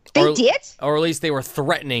 They did? Or at least they were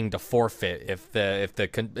threatening to forfeit if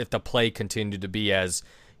the play continued to be as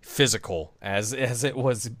physical as it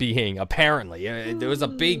was being. Apparently, there was a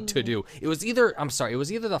big to do. It was either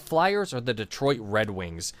the Flyers or the Detroit Red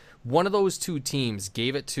Wings. One of those two teams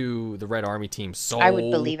gave it to the Red Army team. So I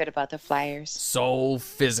would believe it about the Flyers. So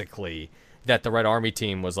physically that the Red Army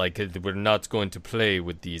team was like, we're not going to play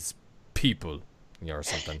with these people, or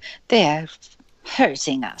something. They're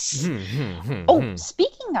hurting us.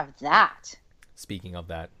 Speaking of that. Speaking of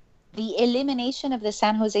that. The elimination of the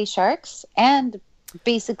San Jose Sharks and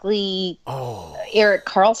basically Erik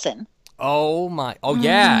Karlsson.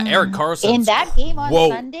 Erik Karlsson. In that game on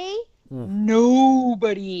Sunday,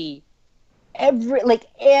 nobody,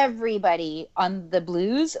 everybody on the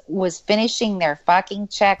Blues was finishing their fucking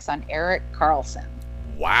checks on Erik Karlsson.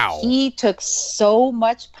 Wow. He took so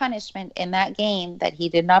much punishment in that game that he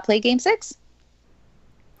did not play Game 6.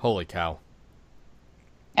 Holy cow.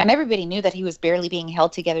 And everybody knew that he was barely being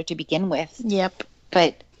held together to begin with. Yep.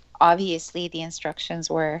 But obviously the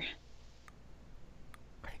instructions were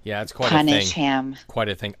it's quite punish a thing. him. Quite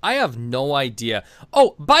a thing. I have no idea.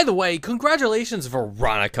 Oh, by the way, congratulations,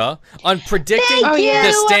 Veronica, on predicting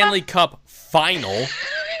the Stanley Cup final.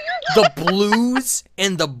 The Blues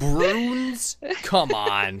and the Bruins? Come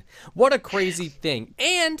on. What a crazy thing.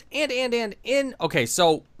 And okay,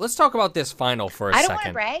 so let's talk about this final for a second. I don't want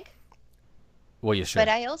to brag. Well, you should. But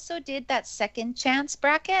I also did that second chance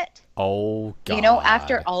bracket. Oh, God. You know,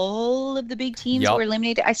 after all of the big teams were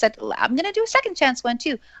eliminated, I said, I'm going to do a second chance one,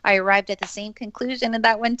 too. I arrived at the same conclusion in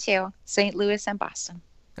that one, too. St. Louis and Boston.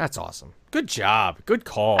 That's awesome. Good job. Good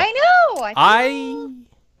call. I know.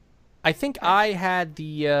 I think I had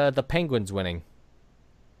the Penguins winning.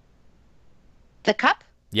 The Cup?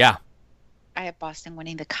 Yeah. I have Boston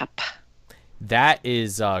winning the Cup. That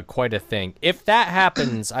is quite a thing. If that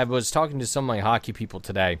happens, I was talking to some of my hockey people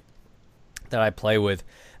today that I play with,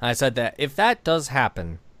 and I said that if that does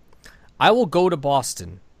happen, I will go to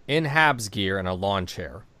Boston in Habs gear and a lawn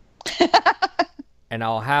chair. And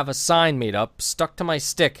I'll have a sign made up, stuck to my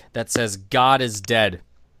stick, that says, God is dead.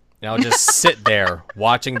 And I'll just sit there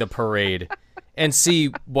watching the parade and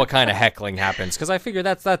see what kind of heckling happens. Because I figure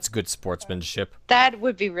that's good sportsmanship. That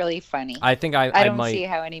would be really funny. I think I don't might see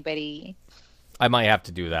how anybody... I might have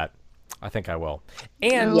to do that. I think I will.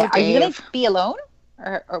 And are you going to be alone?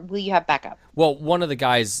 Or will you have backup? Well, one of the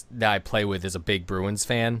guys that I play with is a big Bruins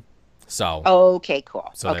fan. So okay, cool.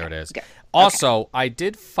 So there it is. Good. Also, I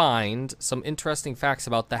did find some interesting facts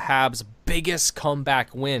about the Habs' biggest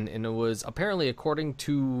comeback win, and it was apparently, according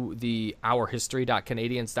to the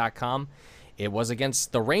ourhistory.canadians.com, it was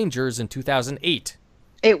against the Rangers in 2008.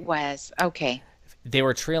 It was. Okay. They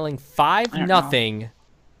were trailing 5-0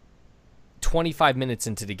 25 minutes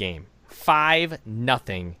into the game.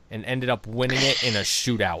 5-0 and ended up winning it in a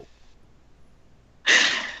shootout.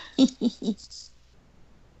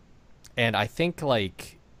 And I think,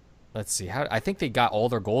 let's see, I think they got all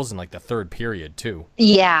their goals in the third period too.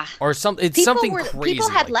 Yeah. Or something. It's something crazy. People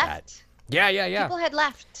had left. That. Yeah. People had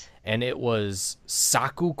left. And it was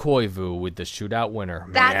Saku Koivu with the shootout winner.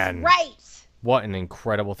 That's right. What an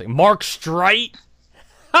incredible thing. Mark Streit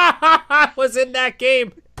was in that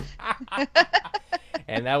game.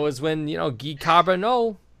 And that was when, Guy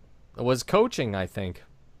Carbonneau was coaching, I think.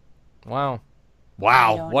 Wow.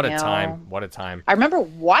 What a time. What a time. I remember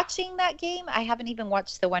watching that game. I haven't even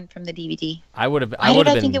watched the one from the DVD. I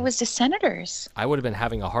think it was the Senators. I would have been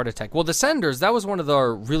having a heart attack. Well, the Senators, that was one of the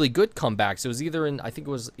really good comebacks. It was either the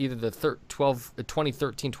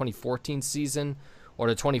 2013-2014 season or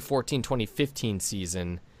the 2014-2015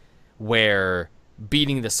 season where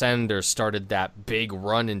beating the Senators started that big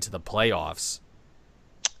run into the playoffs.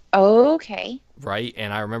 Okay. Right?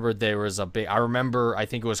 And I remember I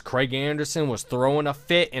think it was Craig Anderson was throwing a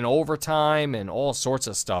fit in overtime and all sorts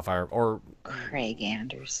of stuff. Craig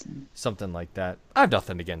Anderson. Something like that. I have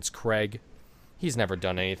nothing against Craig. He's never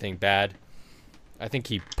done anything bad. I think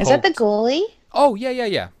he poked. Is that the goalie? Oh,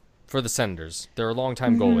 yeah. For the Senators. They're a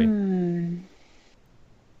longtime goalie.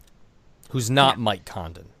 Who's not Mike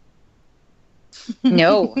Condon.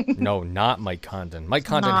 No. No, not Mike Condon. Mike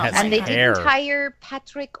Condon has hair. And they didn't hire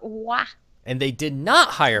Patrick Roy. And they did not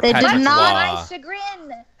hire Patrick Roy. My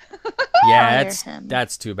chagrin. Yeah, Fire him.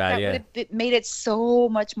 that's too bad. That Yeah. would have made it so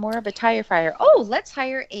much more of a tire fire. Oh, let's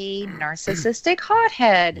hire a narcissistic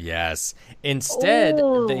hothead. Yes. Instead, they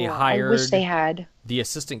Oh, hired I wish they had. the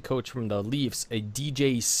assistant coach from the Leafs, a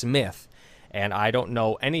DJ Smith. And I don't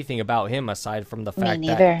know anything about him aside from the fact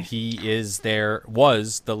neither. that he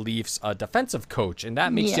was the Leafs defensive coach, and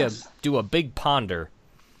that makes Yes. you do a big ponder.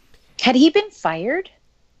 Had he been fired?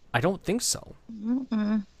 I don't think so.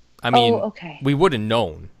 Mm-mm. I mean, okay. we would have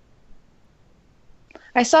known.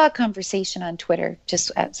 I saw a conversation on Twitter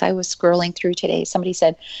just as I was scrolling through today. Somebody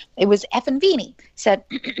said, it was Effin Vini, said,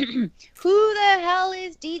 who the hell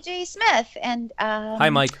is DJ Smith? And Hi,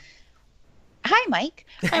 Mike. Hi, Mike.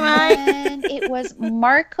 Hi, Mike. And it was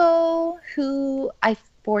Marco, who I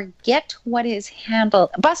forget what his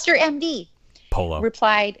handle, Buster MD, Polo.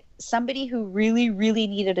 replied, somebody who really, really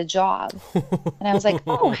needed a job. And I was like,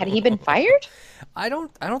 oh, had he been fired? I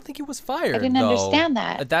don't think he was fired. I didn't though. understand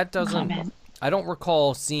that That doesn't. comment. I don't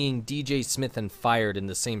recall seeing DJ Smith and fired in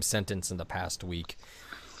the same sentence in the past week,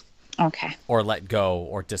 Okay. or let go,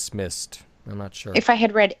 or dismissed. I'm not sure. If I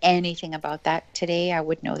had read anything about that today, I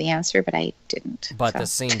would know the answer, but I didn't. But at so. the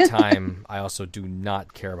same time, I also do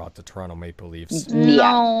not care about the Toronto Maple Leafs.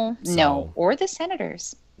 No. So- No, or the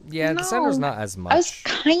Senators. Yeah, the Senators not as much. I was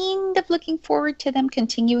kind of looking forward to them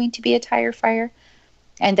continuing to be a tire fire,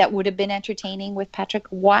 and that would have been entertaining with Patrick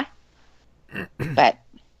Roy. But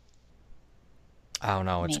I don't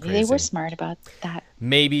know. It's maybe crazy. they were smart about that.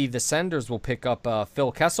 Maybe the Senators will pick up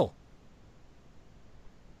Phil Kessel.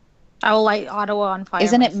 I will light Ottawa on fire.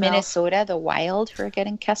 Isn't it myself. Minnesota, the Wild, for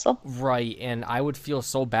getting Kessel? Right, and I would feel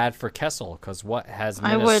so bad for Kessel, because what has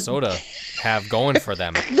I would. Minnesota have going for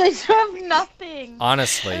them? They have nothing.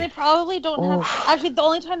 Honestly. And they probably don't have. Oof. Actually, the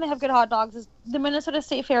only time they have good hot dogs is the Minnesota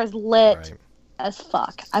State Fair is lit Right. as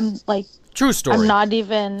fuck. I'm like, True story. I'm not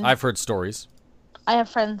even. I've heard stories. I have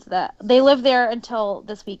friends that they live there until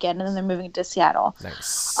this weekend, and then they're moving to Seattle.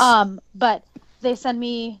 Nice. But they send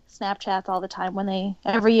me Snapchats all the time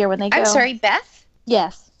every year when they go. I'm sorry, Beth?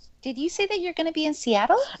 Yes. Did you say that you're going to be in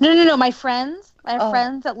Seattle? No. My friends. I have Oh.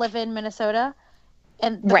 friends that live in Minnesota,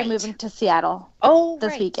 and Right. they're moving to Seattle Oh,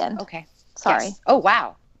 this right. weekend. Okay. Sorry. Yes. Oh,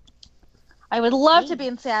 wow. I would love to Great. be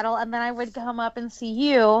in Seattle, and then I would come up and see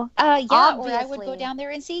you. Yeah, or I would Obviously. go down there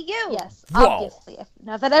and see you. Yes, Whoa. obviously.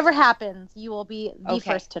 Now, if that ever happens, you will be the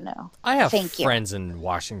Okay. first to know. I have Thank you. friends in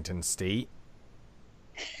Washington State.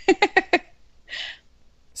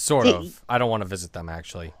 Sort Hey. of. I don't want to visit them,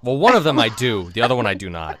 actually. Well, one of them I do. The other one I do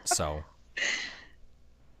not, so.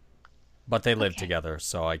 But they live Okay. together,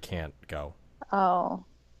 so I can't go. Oh,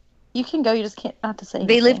 you can go. You just can't not to say.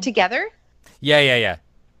 They live anything. together? Yeah.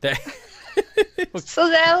 They- So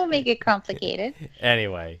that'll make it complicated.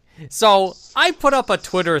 Anyway, so I put up a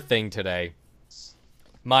Twitter thing today.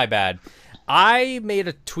 My bad. I made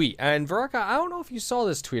a tweet, and Veronica, I don't know if you saw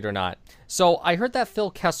this tweet or not. So I heard that Phil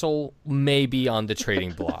Kessel may be on the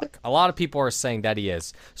trading block. A lot of people are saying that he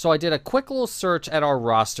is. So I did a quick little search at our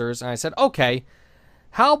rosters, and I said, okay,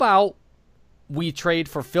 how about we trade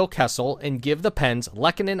for Phil Kessel and give the Pens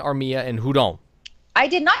Lehkonen, Armia, and Hudon? I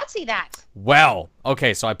did not see that. Well,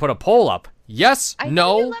 okay, so I put a poll up. Yes, I no,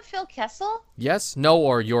 know you love Phil Kessel. yes, no,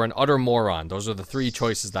 or you're an utter moron. Those are the three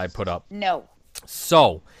choices that I put up. No.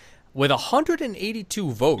 So, with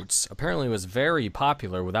 182 votes, apparently it was very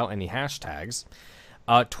popular without any hashtags.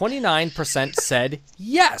 29% said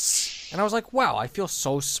yes. And I was like, wow, I feel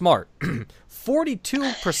so smart.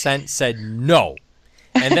 42% said no.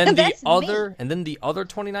 And then the That's other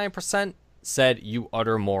 29% said you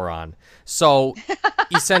utter moron. So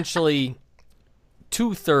essentially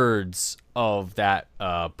 2/3 of that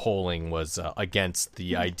polling was against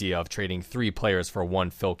the idea of trading 3 players for 1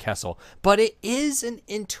 Phil Kessel. But it is an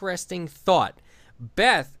interesting thought.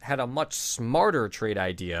 Beth had a much smarter trade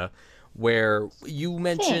idea where you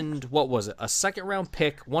mentioned, what was it, a second round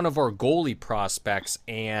pick, one of our goalie prospects,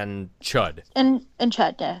 and Chud. And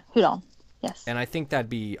Chud, yeah. Hudon. Yes. And I think that'd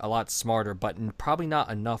be a lot smarter, but probably not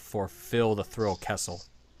enough for Phil the Thrill Kessel.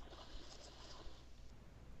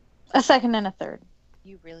 A second and a third.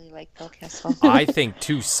 You really like Phil Kessel. I think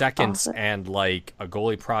 2 seconds Awesome. and like a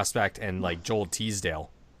goalie prospect and like Joel Teasdale.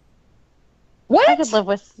 What? I could live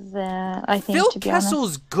with that. I think Phil to be honest.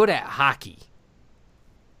 Kessel's good at hockey.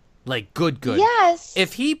 Like good. Yes.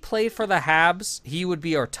 If he played for the Habs, he would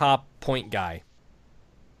be our top point guy.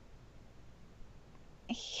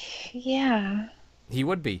 Yeah. He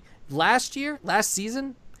would be. Last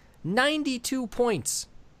season, 92 points.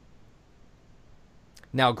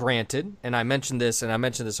 Now, granted, and I mentioned this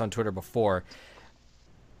on Twitter before,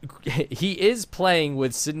 he is playing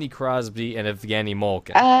with Sidney Crosby and Evgeny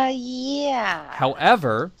Malkin. Yeah.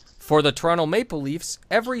 However, For the Toronto Maple Leafs,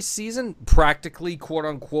 every season, practically, quote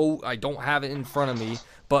unquote, I don't have it in front of me,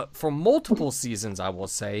 but for multiple seasons, I will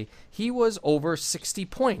say, he was over 60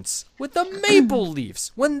 points with the Maple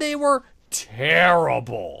Leafs when they were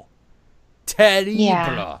terrible. Terrible.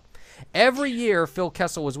 Yeah. Every year, Phil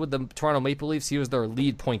Kessel was with the Toronto Maple Leafs. He was their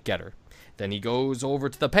lead point getter. Then he goes over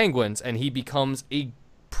to the Penguins, and he becomes a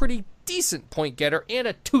pretty decent point getter and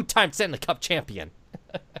a 2-time Stanley Cup champion.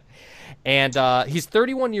 And he's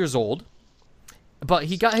 31 years old, but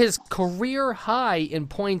he got his career high in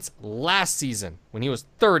points last season when he was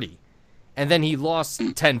 30. And then he lost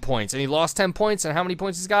 10 points. And he lost 10 points, and how many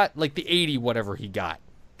points he's got? Like the 80 whatever he got.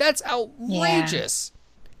 That's outrageous.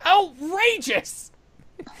 Yeah. Outrageous.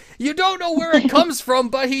 You don't know where it comes from,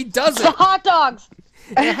 but he does it. The hot dogs.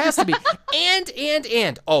 It has to be.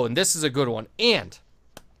 And. Oh, and this is a good one. And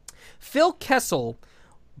Phil Kessel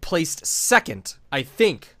placed second, I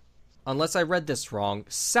think, unless I read this wrong,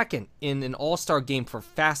 second in an all-star game for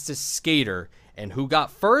fastest skater. And who got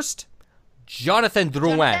first? Jonathan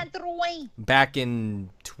Drouin. Back in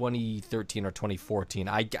 2013 or 2014.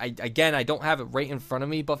 Again, I don't have it right in front of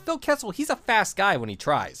me, but Phil Kessel, he's a fast guy when he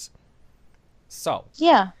tries. So,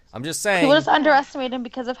 yeah. I'm just saying. People just underestimate him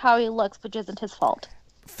because of how he looks, which isn't his fault.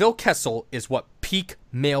 Phil Kessel is what peak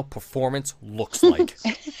male performance looks like.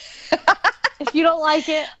 If you don't like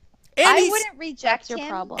it, I wouldn't reject your him.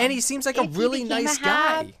 problem. And he seems like a If he really became nice a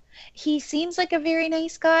hab, guy. He seems like a very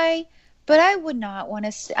nice guy, but I would not want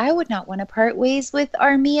to. I would not want to part ways with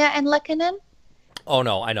Armia and Lehkonen. Oh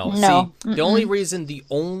no, I know. No. See, the only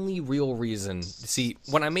real reason. See,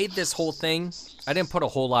 when I made this whole thing, I didn't put a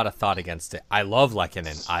whole lot of thought against it. I love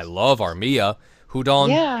Lehkonen. I love Armia. Hudon.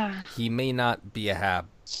 Yeah. He may not be a hab.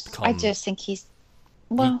 I just think he's.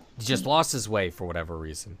 Well, he just lost his way for whatever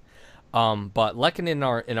reason. But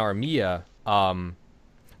Lehkonen and Armia,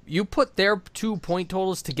 you put their 2 point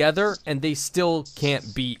totals together, and they still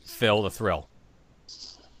can't beat Phil the Thrill.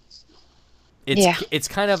 It's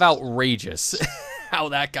kind of outrageous how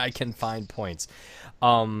that guy can find points.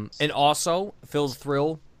 And also, Phil the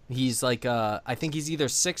Thrill, he's like, I think he's either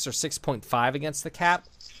 6 or 6.5 against the cap.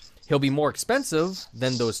 He'll be more expensive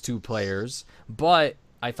than those two players, but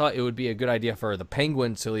I thought it would be a good idea for the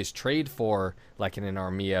Penguins to at least trade for Lehkonen and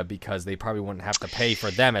Armia because they probably wouldn't have to pay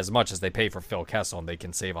for them as much as they pay for Phil Kessel, and they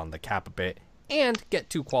can save on the cap a bit and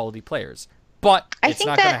get 2 quality players. But it's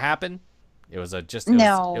not going to happen. It was just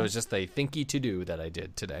a thinky to do that I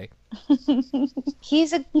did today.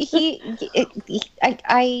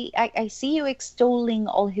 I see you extolling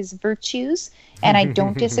all his virtues, and I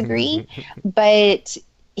don't disagree. But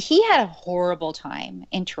he had a horrible time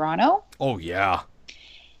in Toronto. Oh yeah,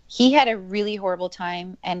 he had a really horrible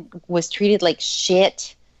time and was treated like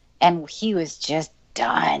shit, and he was just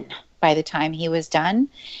done by the time he was done.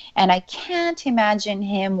 And I can't imagine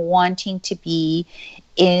him wanting to be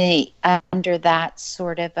under that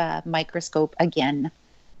sort of a microscope again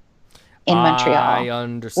in Montreal. I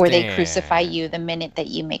understand. Where they crucify you the minute that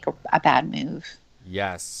you make a bad move.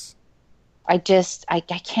 Yes. I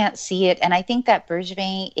can't see it. And I think that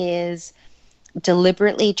Bergevin is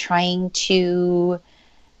deliberately trying to,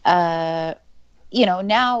 now,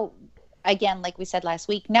 again, like we said last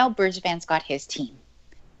week, now Bergevin's got his team.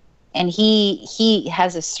 And he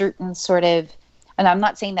has a certain sort of, and I'm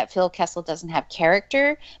not saying that Phil Kessel doesn't have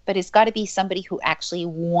character, but it's got to be somebody who actually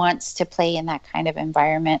wants to play in that kind of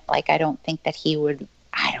environment. Like, I don't think he would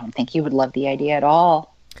love the idea at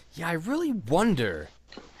all. Yeah, I really wonder.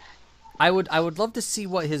 I would love to see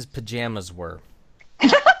what his pajamas were.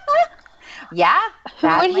 Yeah. Who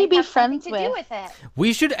would he be friends with? Do with it.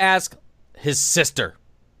 We should ask his sister.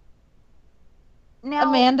 No,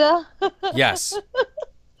 Amanda? Yes.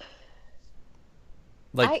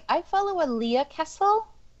 Like I follow a Leah Kessel.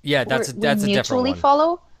 Yeah, that's a different one. Mutually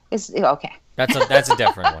follow is okay. That's a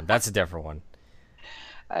different one. That's a different one.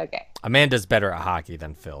 Okay. Amanda's better at hockey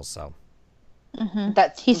than Phil, so. Mm-hmm.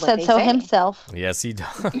 He said so himself. Yes, he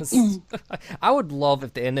does. I would love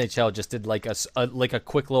if the NHL just did like a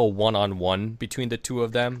quick little one-on-one between the two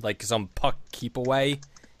of them, like some puck keep away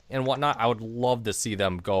and whatnot. I would love to see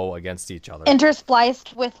them go against each other.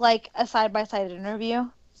 Interspliced with like a side-by-side interview.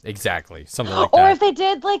 Exactly, something like that. Or if they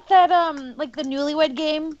did like that, like the Newlywed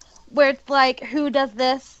Game, where it's like, who does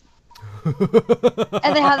this?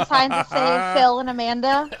 And they have signs that say Phil and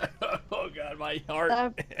Amanda. Oh God, my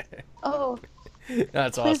heart.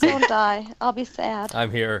 That's awesome. Please don't die. I'll be sad. I'm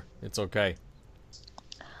here. It's okay.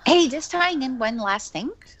 Hey, just tying in one last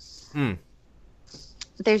thing.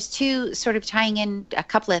 There's two sort of tying in a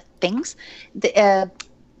couple of things.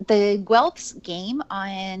 The Guelphs game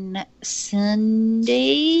on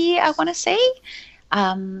Sunday, I want to say,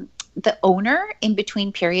 the owner in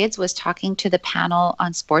between periods was talking to the panel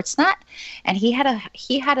on Sportsnet, and he had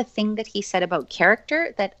a thing that he said about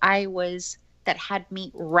character that had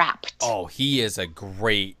me wrapped. Oh, he is a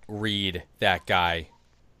great read, that guy.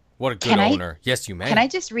 What a good owner. Yes, you may. Can I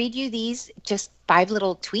just read you these just 5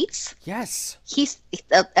 little tweets? Yes.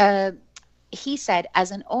 He said,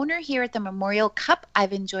 as an owner here at the Memorial Cup,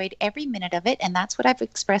 I've enjoyed every minute of it. And that's what I've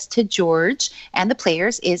expressed to George and the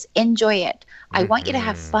players is enjoy it. I want you to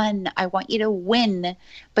have fun. I want you to win.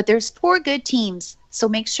 But there's 4 good teams. So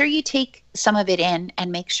make sure you take some of it in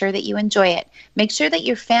and make sure that you enjoy it. Make sure that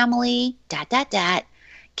your family,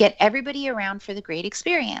 get everybody around for the great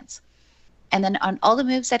experience. And then on all the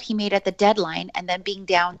moves that he made at the deadline and then being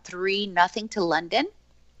down 3-0 to London,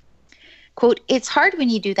 quote, it's hard when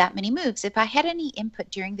you do that many moves. If I had any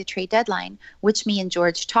input during the trade deadline, which me and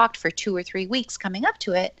George talked for 2 or 3 weeks coming up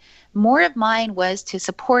to it, more of mine was to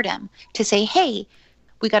support him, to say, hey,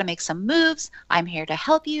 we got to make some moves. I'm here to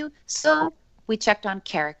help you. So we checked on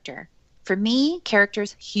character. For me,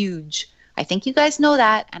 character's huge. I think you guys know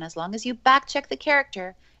that. And as long as you back check the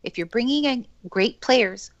character, if you're bringing in great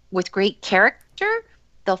players with great character,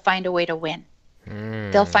 they'll find a way to win.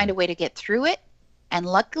 They'll find a way to get through it. And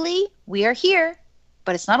luckily, we are here,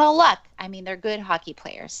 but it's not all luck. I mean, they're good hockey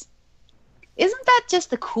players. Isn't that just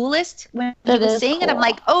the coolest? When he was saying it, I'm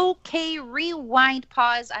like, okay, rewind,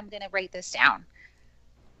 pause. I'm going to write this down.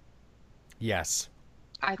 Yes.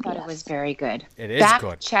 I thought it was very good. It is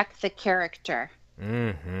good. Check the character.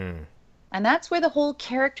 Mm-hmm. And that's where the whole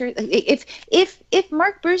character, if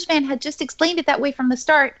Mark Bergevin had just explained it that way from the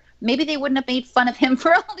start, maybe they wouldn't have made fun of him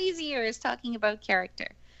for all these years talking about character.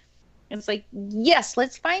 It's like, yes,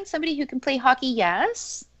 let's find somebody who can play hockey,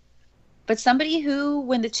 yes. But somebody who,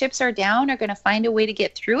 when the chips are down, are going to find a way to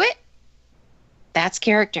get through it. That's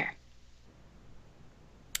character.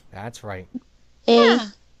 That's right.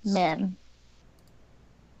 Amen.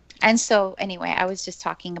 And so, anyway, I was just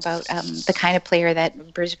talking about the kind of player that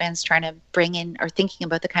Bergevin's trying to bring in, or thinking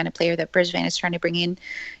about the kind of player that Bergevin is trying to bring in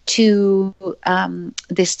to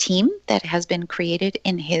this team that has been created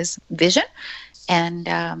in his vision.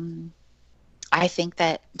 And I think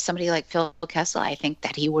that somebody like Phil Kessel, I think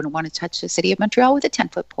that he wouldn't want to touch the city of Montreal with a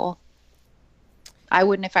 10-foot pole. I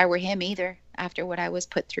wouldn't if I were him either, after what I was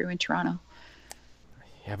put through in Toronto.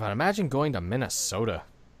 Yeah, but imagine going to Minnesota.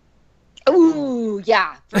 Ooh,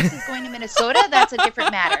 yeah. Versus going to Minnesota, that's a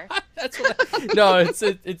different matter. No,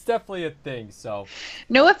 it's definitely a thing. So,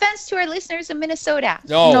 no offense to our listeners in Minnesota.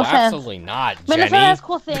 No, offense. absolutely not, Jenny. Minnesota has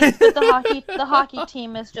cool things, but the hockey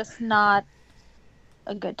team is just not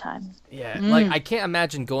a good time. Yeah, like I can't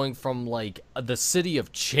imagine going from like the city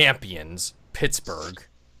of champions, Pittsburgh,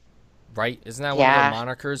 right? Isn't that one of the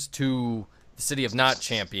monikers, to the city of not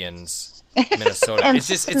champions, Minnesota? And it's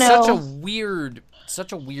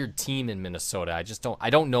such a weird team in Minnesota. I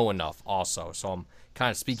don't know enough also, so I'm kind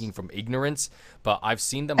of speaking from ignorance, but I've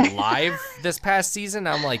seen them live this past season.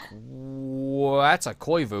 I'm like, that's a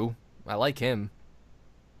Koivu. I like him.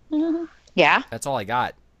 Yeah. That's all I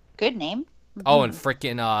got. Good name. Oh, and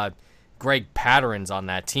freaking Greg Patteron's on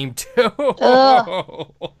that team too.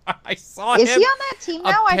 I saw him. Is he on that team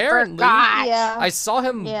now? Apparently, I forgot. Yeah. I saw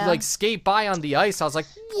him like skate by on the ice. I was like,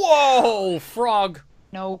 "Whoa, frog!"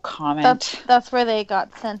 No comment. That's where they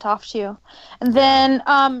got sent off to. And then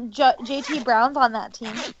JT Brown's on that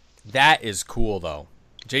team. That is cool though.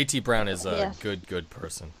 JT Brown is a good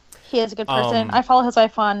person. He is a good person. I follow his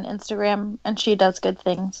wife on Instagram, and she does good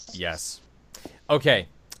things. Yes. Okay.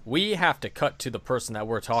 We have to cut to the person that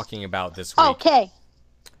we're talking about this week. Okay.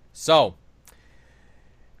 So,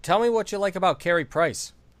 tell me what you like about Carey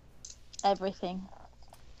Price. Everything.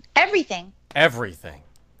 Everything. Everything.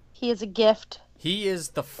 He is a gift. He is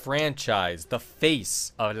the franchise, the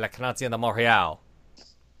face of Le Canadien de Montréal.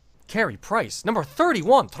 Carey Price, number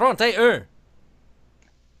 31.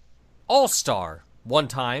 All-star. One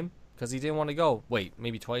time, because he didn't want to go. Wait,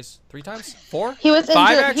 maybe twice? 3 times? 4? He was 5,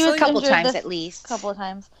 injured. actually? He was A couple injured times this, at least. Couple of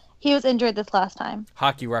times. He was injured this last time,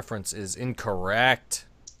 Hockey reference is incorrect.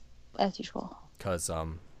 as usual. Because,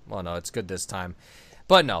 well, no, it's good this time.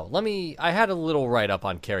 But no, I had a little write-up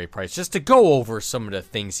on Carey Price, just to go over some of the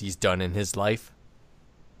things he's done in his life.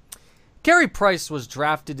 Carey Price was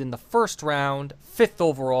drafted in the first round, 5th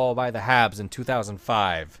overall by the Habs in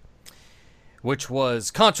 2005, which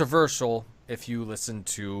was controversial if you listen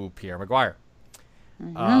to Pierre Maguire.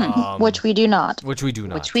 Which we do not. Which we do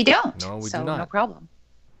not. Which we don't. No, we so do not. No problem.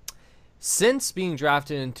 Since being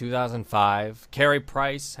drafted in 2005, Carey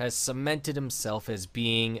Price has cemented himself as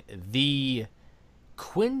being the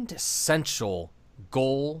quintessential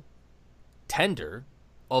goal tender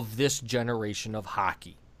of this generation of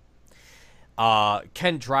hockey.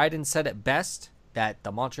 Ken Dryden said it best that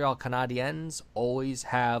the Montreal Canadiens always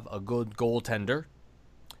have a good goaltender.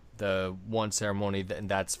 The one ceremony,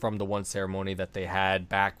 that's from the one ceremony that they had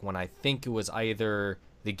back when I think it was either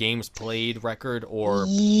the games played record or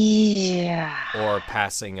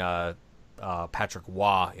passing Patrick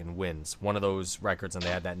Waugh in wins. One of those records, and they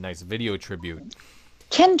had that nice video tribute.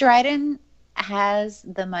 Ken Dryden has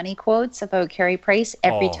the money quotes about Carey Price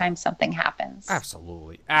every time something happens.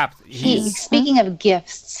 Absolutely. Speaking of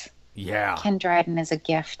gifts, yeah, Ken Dryden is a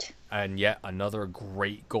gift. And yet another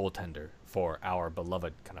great goaltender for our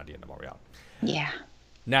beloved Canadien de Montreal. Yeah.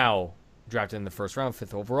 Now, drafted in the first round,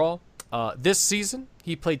 5th overall. This season,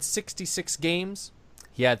 he played 66 games.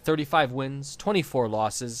 He had 35 wins, 24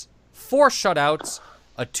 losses, 4 shutouts,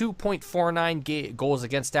 a 2.49 goals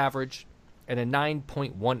against average, and a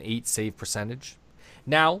 9.18 save percentage.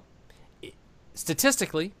 Now,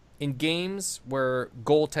 statistically, in games where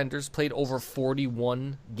goaltenders played over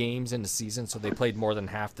 41 games in the season, so they played more than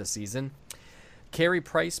half the season, Carey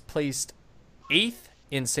Price placed 8th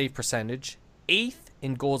in save percentage, 8th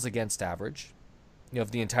in goals against average,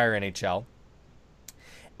 of the entire NHL,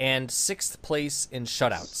 and 6th place in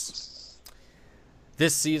shutouts.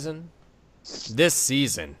 This season,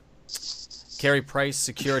 Carey Price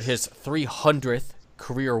secured his 300th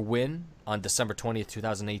career win on December 20th,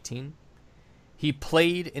 2018. He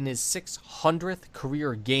played in his 600th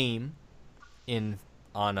career game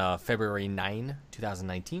on February 9,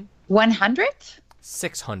 2019. 100th?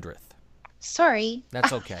 600th. Sorry.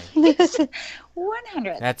 That's okay.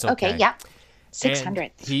 100th. That's okay. Okay, yeah.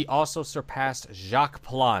 600th. And he also surpassed Jacques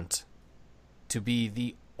Plante to be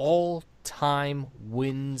the all-time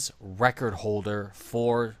wins record holder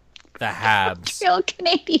for the Habs. Montreal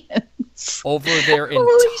Canadiens. Over their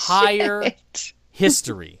entire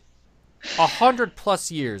history.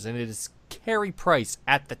 100+ years, and it is Carey Price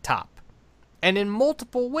at the top. And in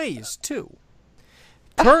multiple ways, too.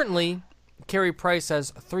 Currently, Carey Price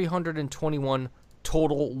has 321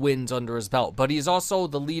 total wins under his belt, but he's also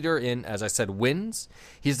the leader in, as I said, wins.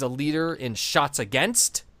 He's the leader in shots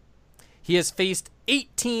against. He has faced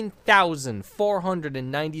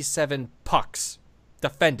 18,497 pucks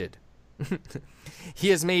defended. He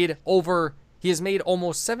has made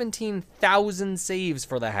almost 17,000 saves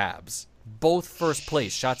for the Habs. Both first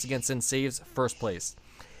place. Shots against and saves, first place.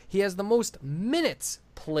 He has the most minutes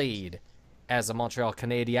played as a Montreal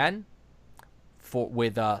Canadien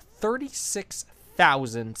with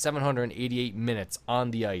 36,788 minutes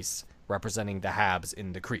on the ice representing the Habs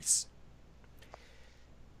in the crease.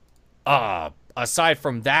 Aside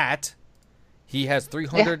from that, he has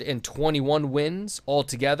 321 wins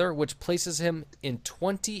altogether, which places him in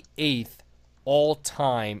 28th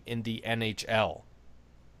all-time in the NHL.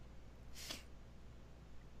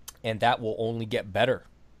 And that will only get better,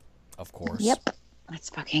 of course. Yep. That's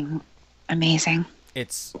fucking amazing.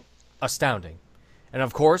 It's astounding. And,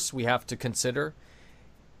 of course, we have to consider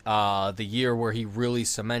the year where he really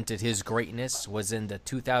cemented his greatness was in the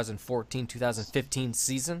 2014-2015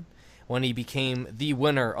 season, when he became the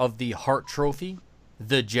winner of the Hart Trophy,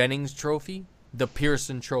 the Jennings Trophy, the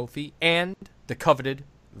Pearson Trophy, and the coveted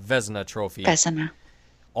Vezina Trophy. Vezina.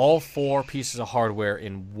 All 4 pieces of hardware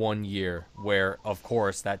in 1 year, where, of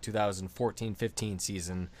course, that 2014-15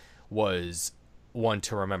 season was one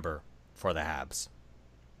to remember for the Habs.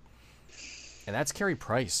 And that's Carey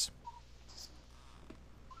Price.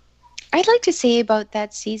 I'd like to say about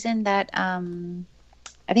that season that I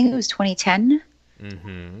think it was 2010.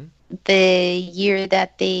 Mm-hmm. The year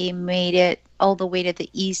that they made it all the way to the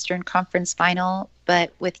Eastern Conference Final,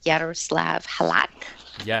 but with Yaroslav Halak.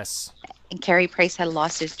 Yes. And Carey Price had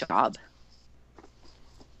lost his job.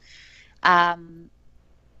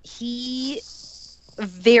 He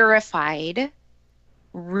verified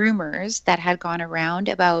rumors that had gone around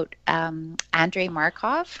about Andrei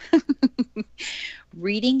Markov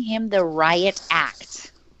reading him the riot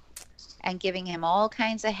act and giving him all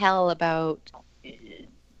kinds of hell about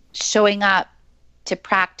showing up to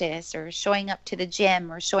practice or showing up to the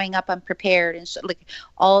gym or showing up unprepared and like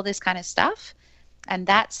all this kind of stuff. And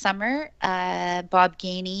that summer, Bob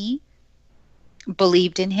Gainey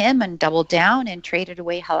believed in him and doubled down and traded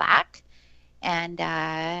away Halak. And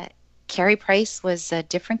Carey Price was a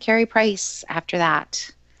different Carey Price after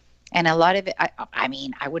that. And a lot of it, I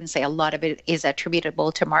mean, I wouldn't say a lot of it is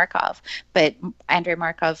attributable to Markov, but Andrei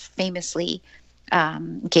Markov famously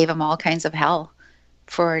gave him all kinds of hell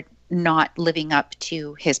for not living up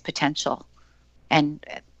to his potential and,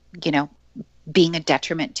 being a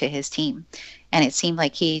detriment to his team. And it seemed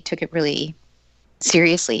like he took it really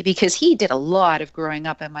seriously because he did a lot of growing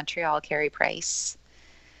up in Montreal, Carey Price.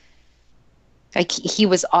 Like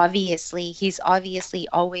he's obviously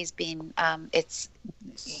always been, it's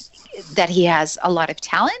that he has a lot of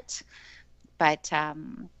talent, but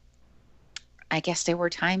I guess there were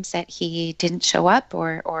times that he didn't show up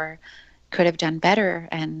or could have done better,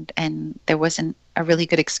 and there wasn't a really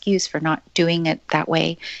good excuse for not doing it that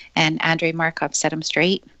way. And Andrei Markov set him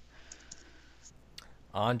straight.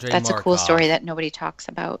 That's a cool story that nobody talks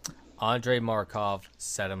about. Andrei Markov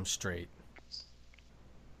set him straight.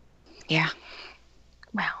 Yeah.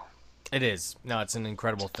 Wow. It is. No, it's an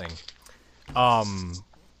incredible thing. I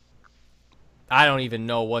don't even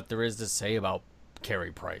know what there is to say about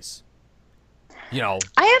Carey Price. You know.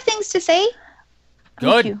 I have things to say.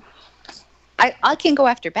 Good. I can go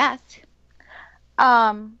after Beth.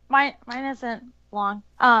 Mine isn't long.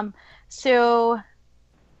 So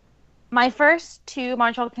my first two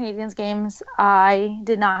Montreal Canadiens games, I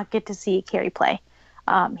did not get to see Carey play.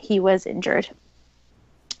 He was injured.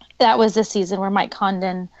 That was the season where Mike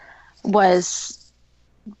Condon was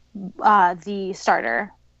the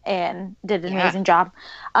starter and did an amazing job.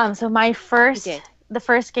 So the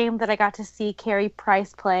first game that I got to see Carey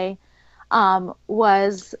Price play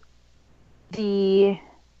was the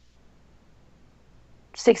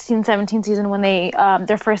 16-17 season when they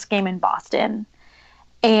their first game in Boston.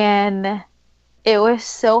 And it was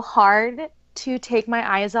so hard to take my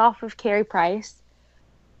eyes off of Carey Price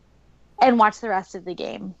and watch the rest of the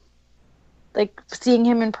game. Like, seeing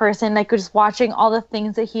him in person, like, just watching all the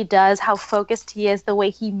things that he does, how focused he is, the way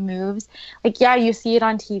he moves. Like, yeah, you see it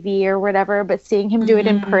on TV or whatever, but seeing him do it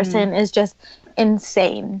in person is just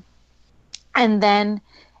insane. And then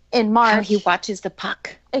in March... How he watches the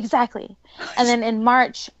puck. Exactly. And then in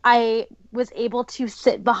March, I was able to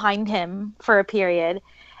sit behind him for a period,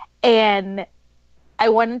 and I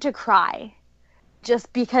wanted to cry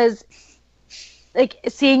just because, like,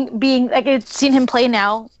 I'd seen him play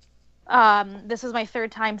now. This was my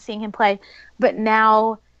third time seeing him play, but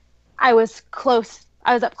now I was up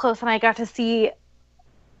close and I got to see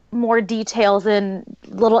more details and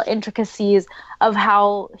little intricacies of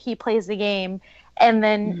how he plays the game. And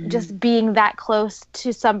then just being that close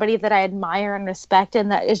to somebody that I admire and respect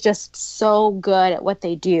and that is just so good at what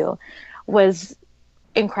they do was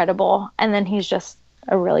incredible. And then he's just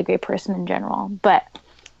a really great person in general. But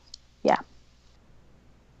yeah.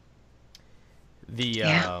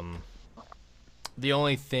 The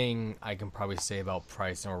only thing I can probably say about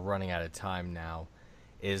Price, and we're running out of time now,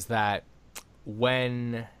 is that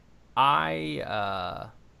when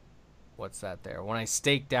I when I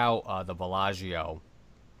staked out the Bellagio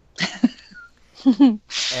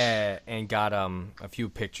and got a few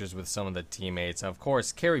pictures with some of the teammates. Of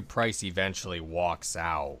course, Carey Price eventually walks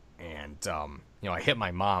out, and I hit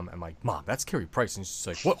my mom. I'm like, "Mom, that's Carey Price," and she's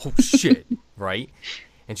like, "What? Oh shit!" Right?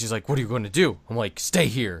 And she's like, "What are you going to do?" I'm like, "Stay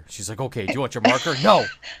here." She's like, "Okay, do you want your marker?"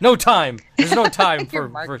 No time. There's no time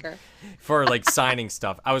for like signing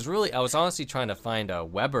stuff. I was honestly trying to find a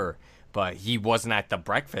Weber, but he wasn't at the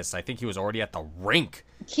breakfast. I think he was already at the rink.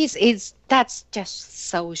 That's just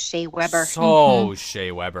so Shea Weber.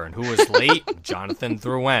 Shea Weber. And who was late? Jonathan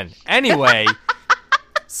Drouin. Anyway,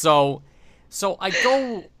 so I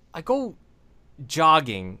go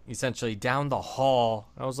jogging essentially down the hall.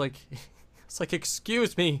 I was like, it's like,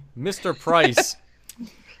 "Excuse me, Mr. Price."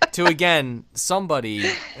 To again, somebody,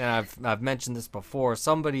 and I've mentioned this before,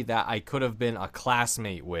 somebody that I could have been a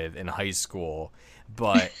classmate with in high school,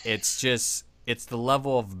 but it's the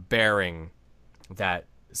level of bearing that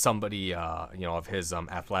somebody of his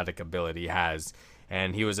athletic ability has.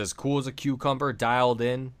 And he was as cool as a cucumber, dialed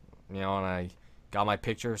in, and I got my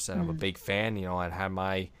picture, said I'm a big fan. I had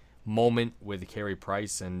my moment with Carey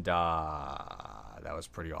Price, and that was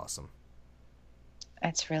pretty awesome.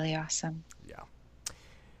 That's really awesome. Yeah.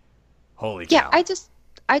 Holy cow. Yeah,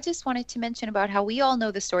 I just wanted to mention about how we all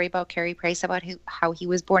know the story about Carey Price, about how he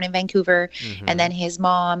was born in Vancouver, and then his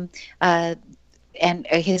mom and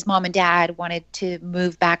dad wanted to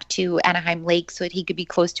move back to Anaheim Lake so that he could be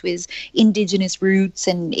close to his indigenous roots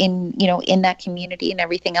and in that community and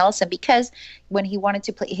everything else. And because when he wanted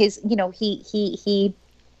to play he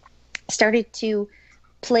started to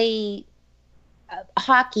play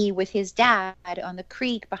hockey with his dad on the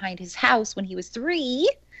creek behind his house when he was 3.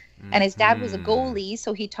 And his dad was a goalie,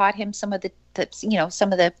 so he taught him some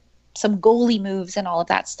goalie moves and all of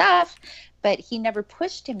that stuff. But he never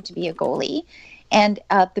pushed him to be a goalie. And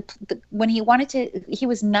when he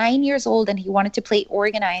was 9 years old and he wanted to play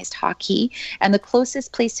organized hockey. And the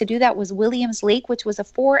closest place to do that was Williams Lake, which was a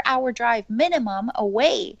 4-hour drive minimum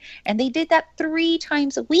away. And they did that 3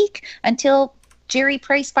 times a week until Jerry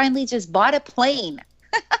Price finally just bought a plane.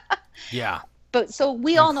 Yeah. But so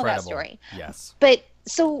we all know that story. Yes. But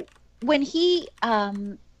so when he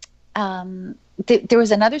there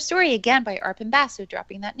was another story again by Arpin Basu,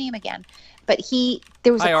 dropping that name again, but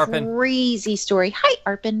there was Hi, a Arpin. crazy story. Hi,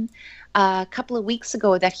 Arpin. A couple of weeks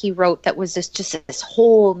ago that he wrote that was just this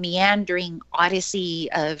whole meandering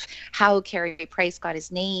odyssey of how Carey Price got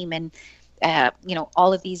his name, and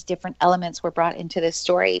all of these different elements were brought into this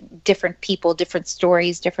story, different people, different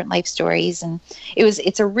stories, different life stories, and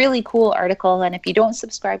it's a really cool article. And if you don't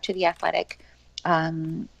subscribe to The Athletic,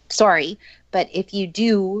 sorry, but if you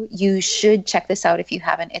do, you should check this out if you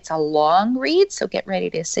haven't. It's a long read, so get ready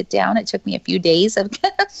to sit down. It took me a few days of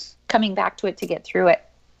coming back to it to get through it.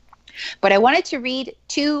 But I wanted to read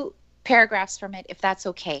 2 paragraphs from it, if that's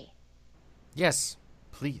okay. Yes,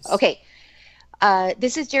 please. Okay.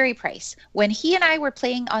 This is Jerry Price. When he and I were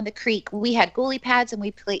playing on the creek, we had goalie pads and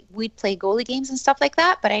we'd play goalie games and stuff like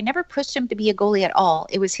that, but I never pushed him to be a goalie at all.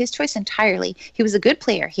 It was his choice entirely. He was a good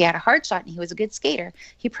player. He had a hard shot and he was a good skater.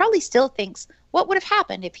 He probably still thinks, what would have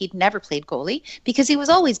happened if he'd never played goalie? Because he was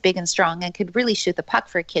always big and strong and could really shoot the puck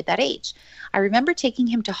for a kid that age. I remember taking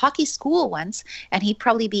him to hockey school once, and he'd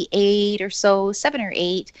probably be 8 or so, 7 or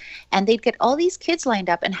 8, and they'd get all these kids lined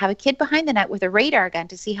up and have a kid behind the net with a radar gun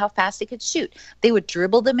to see how fast he could shoot. They would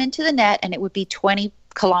dribble them into the net, and it would be 20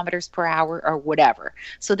 kilometers per hour or whatever.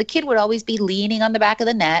 So the kid would always be leaning on the back of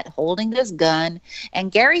the net, holding this gun,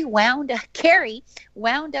 and Gary wound up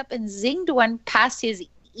and zinged one past his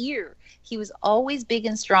ear. He was always big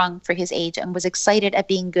and strong for his age and was excited at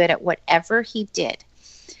being good at whatever he did.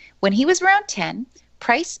 When he was around 10,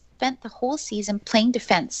 Price spent the whole season playing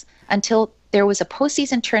defense until there was a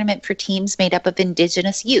postseason tournament for teams made up of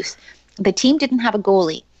Indigenous youth. The team didn't have a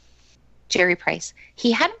goalie. Jerry Price.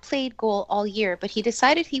 He hadn't played goal all year, but he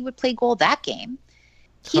decided he would play goal that game.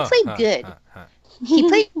 He played good. He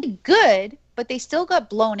played good, but they still got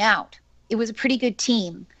blown out. It was a pretty good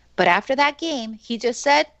team. But after that game, he just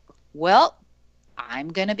said, well,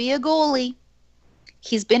 I'm going to be a goalie.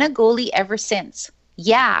 He's been a goalie ever since.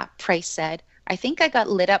 Yeah, Price said. I think I got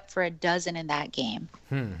lit up for a dozen in that game.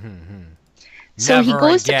 So he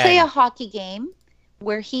goes to play a hockey game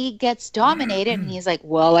where he gets dominated, and he's like,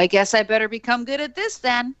 well, I guess I better become good at this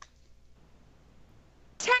then.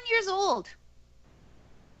 10 years old.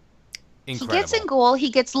 Incredible. He gets in goal, he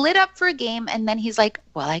gets lit up for a game, and then he's like,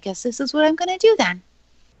 well, I guess this is what I'm going to do then.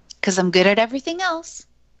 Because I'm good at everything else.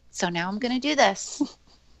 So now I'm going to do this.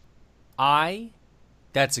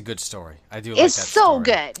 That's a good story. I do like that It's so story.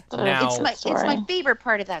 good. Now, It's my favorite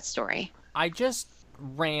part of that story. I just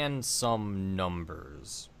ran some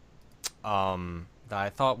numbers that I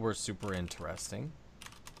thought were super interesting.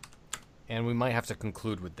 And we might have to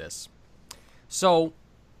conclude with this. So,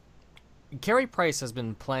 Carey Price has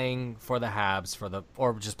been playing for the Habs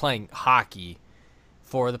or just playing hockey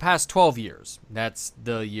for the past 12 years. That's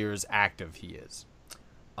the years active he is.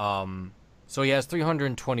 So he has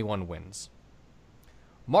 321 wins.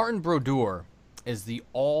 Martin Brodeur is the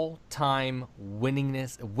all-time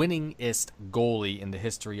winningest goalie in the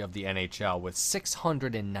history of the NHL with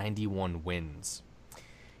 691 wins.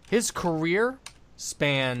 His career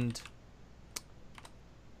spanned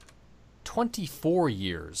 24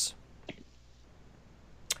 years.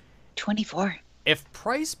 24. If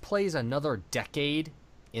Price plays another decade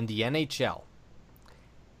in the NHL,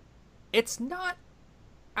 it's not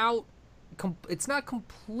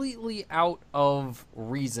completely out of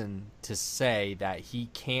reason to say that he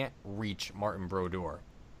can't reach Martin Brodeur.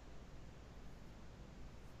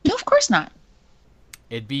 No, of course not.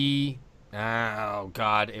 It'd be,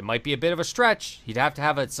 it might be a bit of a stretch. He'd have to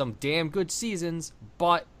have some damn good seasons,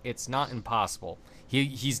 but it's not impossible.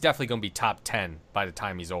 He's definitely going to be top 10 by the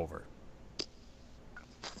time he's over.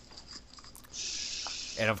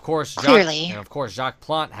 And of course, Jacques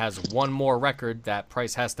Plante has one more record that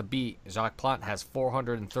Price has to beat. Jacques Plante has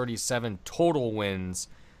 437 total wins.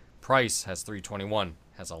 Price has 321.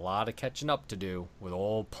 Has a lot of catching up to do with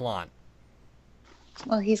old Plante.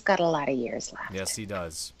 Well, he's got a lot of years left. Yes, he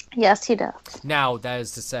does. Yes, he does. Now, that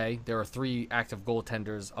is to say, there are 3 active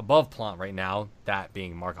goaltenders above Plante right now, that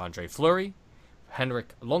being Marc-Andre Fleury,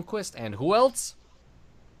 Henrik Lundqvist, and who else?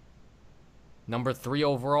 Number 3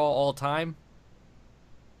 overall all time.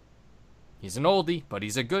 He's an oldie, but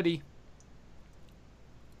he's a goodie.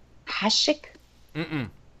 Hasek? Mm-mm.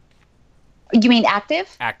 You mean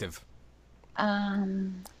active? Active.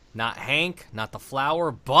 Not Hank, not the flower,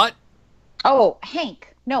 but... Oh,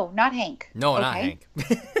 Hank. No, not Hank. No, okay. not Hank.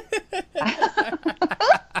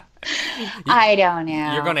 I don't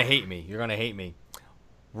know. You're going to hate me.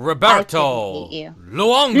 Roberto I hate you.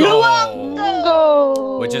 Luongo!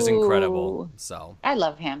 Which is incredible. So I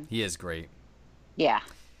love him. he is great. Yeah.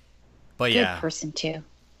 But Good yeah. person, too.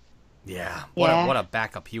 Yeah. Yeah. What a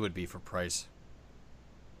backup he would be for Price.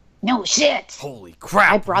 No shit. Holy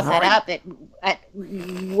crap. I brought that right? up at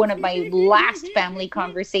one of my last family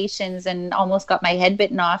conversations and almost got my head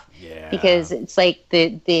bitten off. Yeah. Because it's like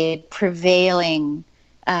the prevailing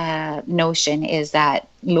notion is that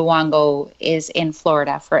Luongo is in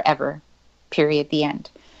Florida forever, period, the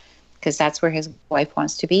end. Because that's where his wife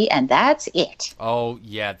wants to be, and that's it. Oh,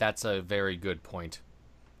 yeah, that's a very good point.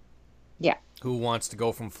 Yeah. Who wants to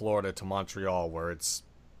go from Florida to Montreal where it's,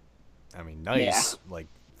 I mean, nice. Like,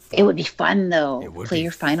 It would be fun, though. It would Play be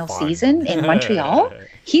your final fun. season in Montreal.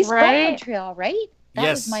 He's from Right? Montreal, right? That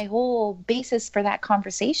Yes. was my whole basis for that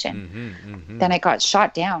conversation. mm-hmm. Then I got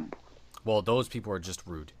shot down. Well, those people are just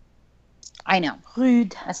rude. I know.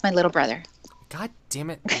 Rude. That's my little brother. God damn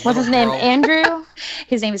it. What's his name? Girl. Andrew?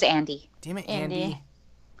 His name is Andy. Damn it, Andy.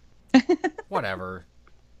 Andy. Whatever.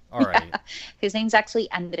 All right. His name's actually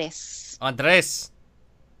Andres, Andres.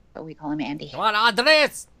 but we call him Andy. Come on,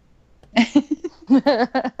 Andres.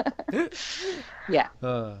 Yeah.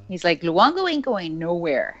 He's like, Luongo ain't going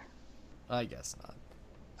nowhere. I guess not.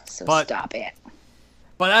 So But- stop it.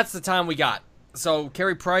 But that's the time we got. So,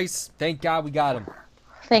 Carey Price, thank God we got him.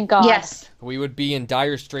 Thank God. Yes. We would be in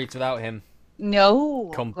dire straits without him. No.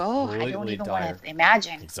 I Completely don't even dire. want to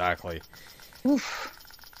imagine. Exactly. Oof.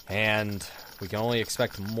 And we can only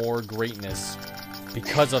expect more greatness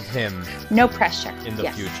because of him No pressure. in the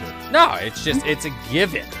Yes. future. No, it's just, it's a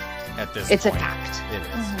given at this It's a point. fact. It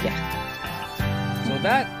is. Yeah. So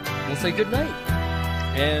that, we'll say goodnight.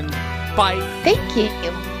 And bye. Thank you.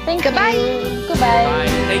 Thank Goodbye. you. Goodbye. Bye.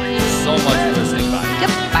 Thank you so much for listening. Bye.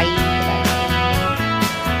 Goodbye.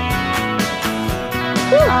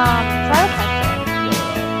 So I have a question.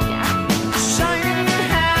 Yeah. Shining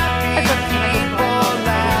happy I couldn't even go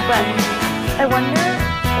for it, but I wonder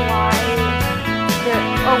why there.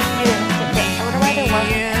 Oh, you didn't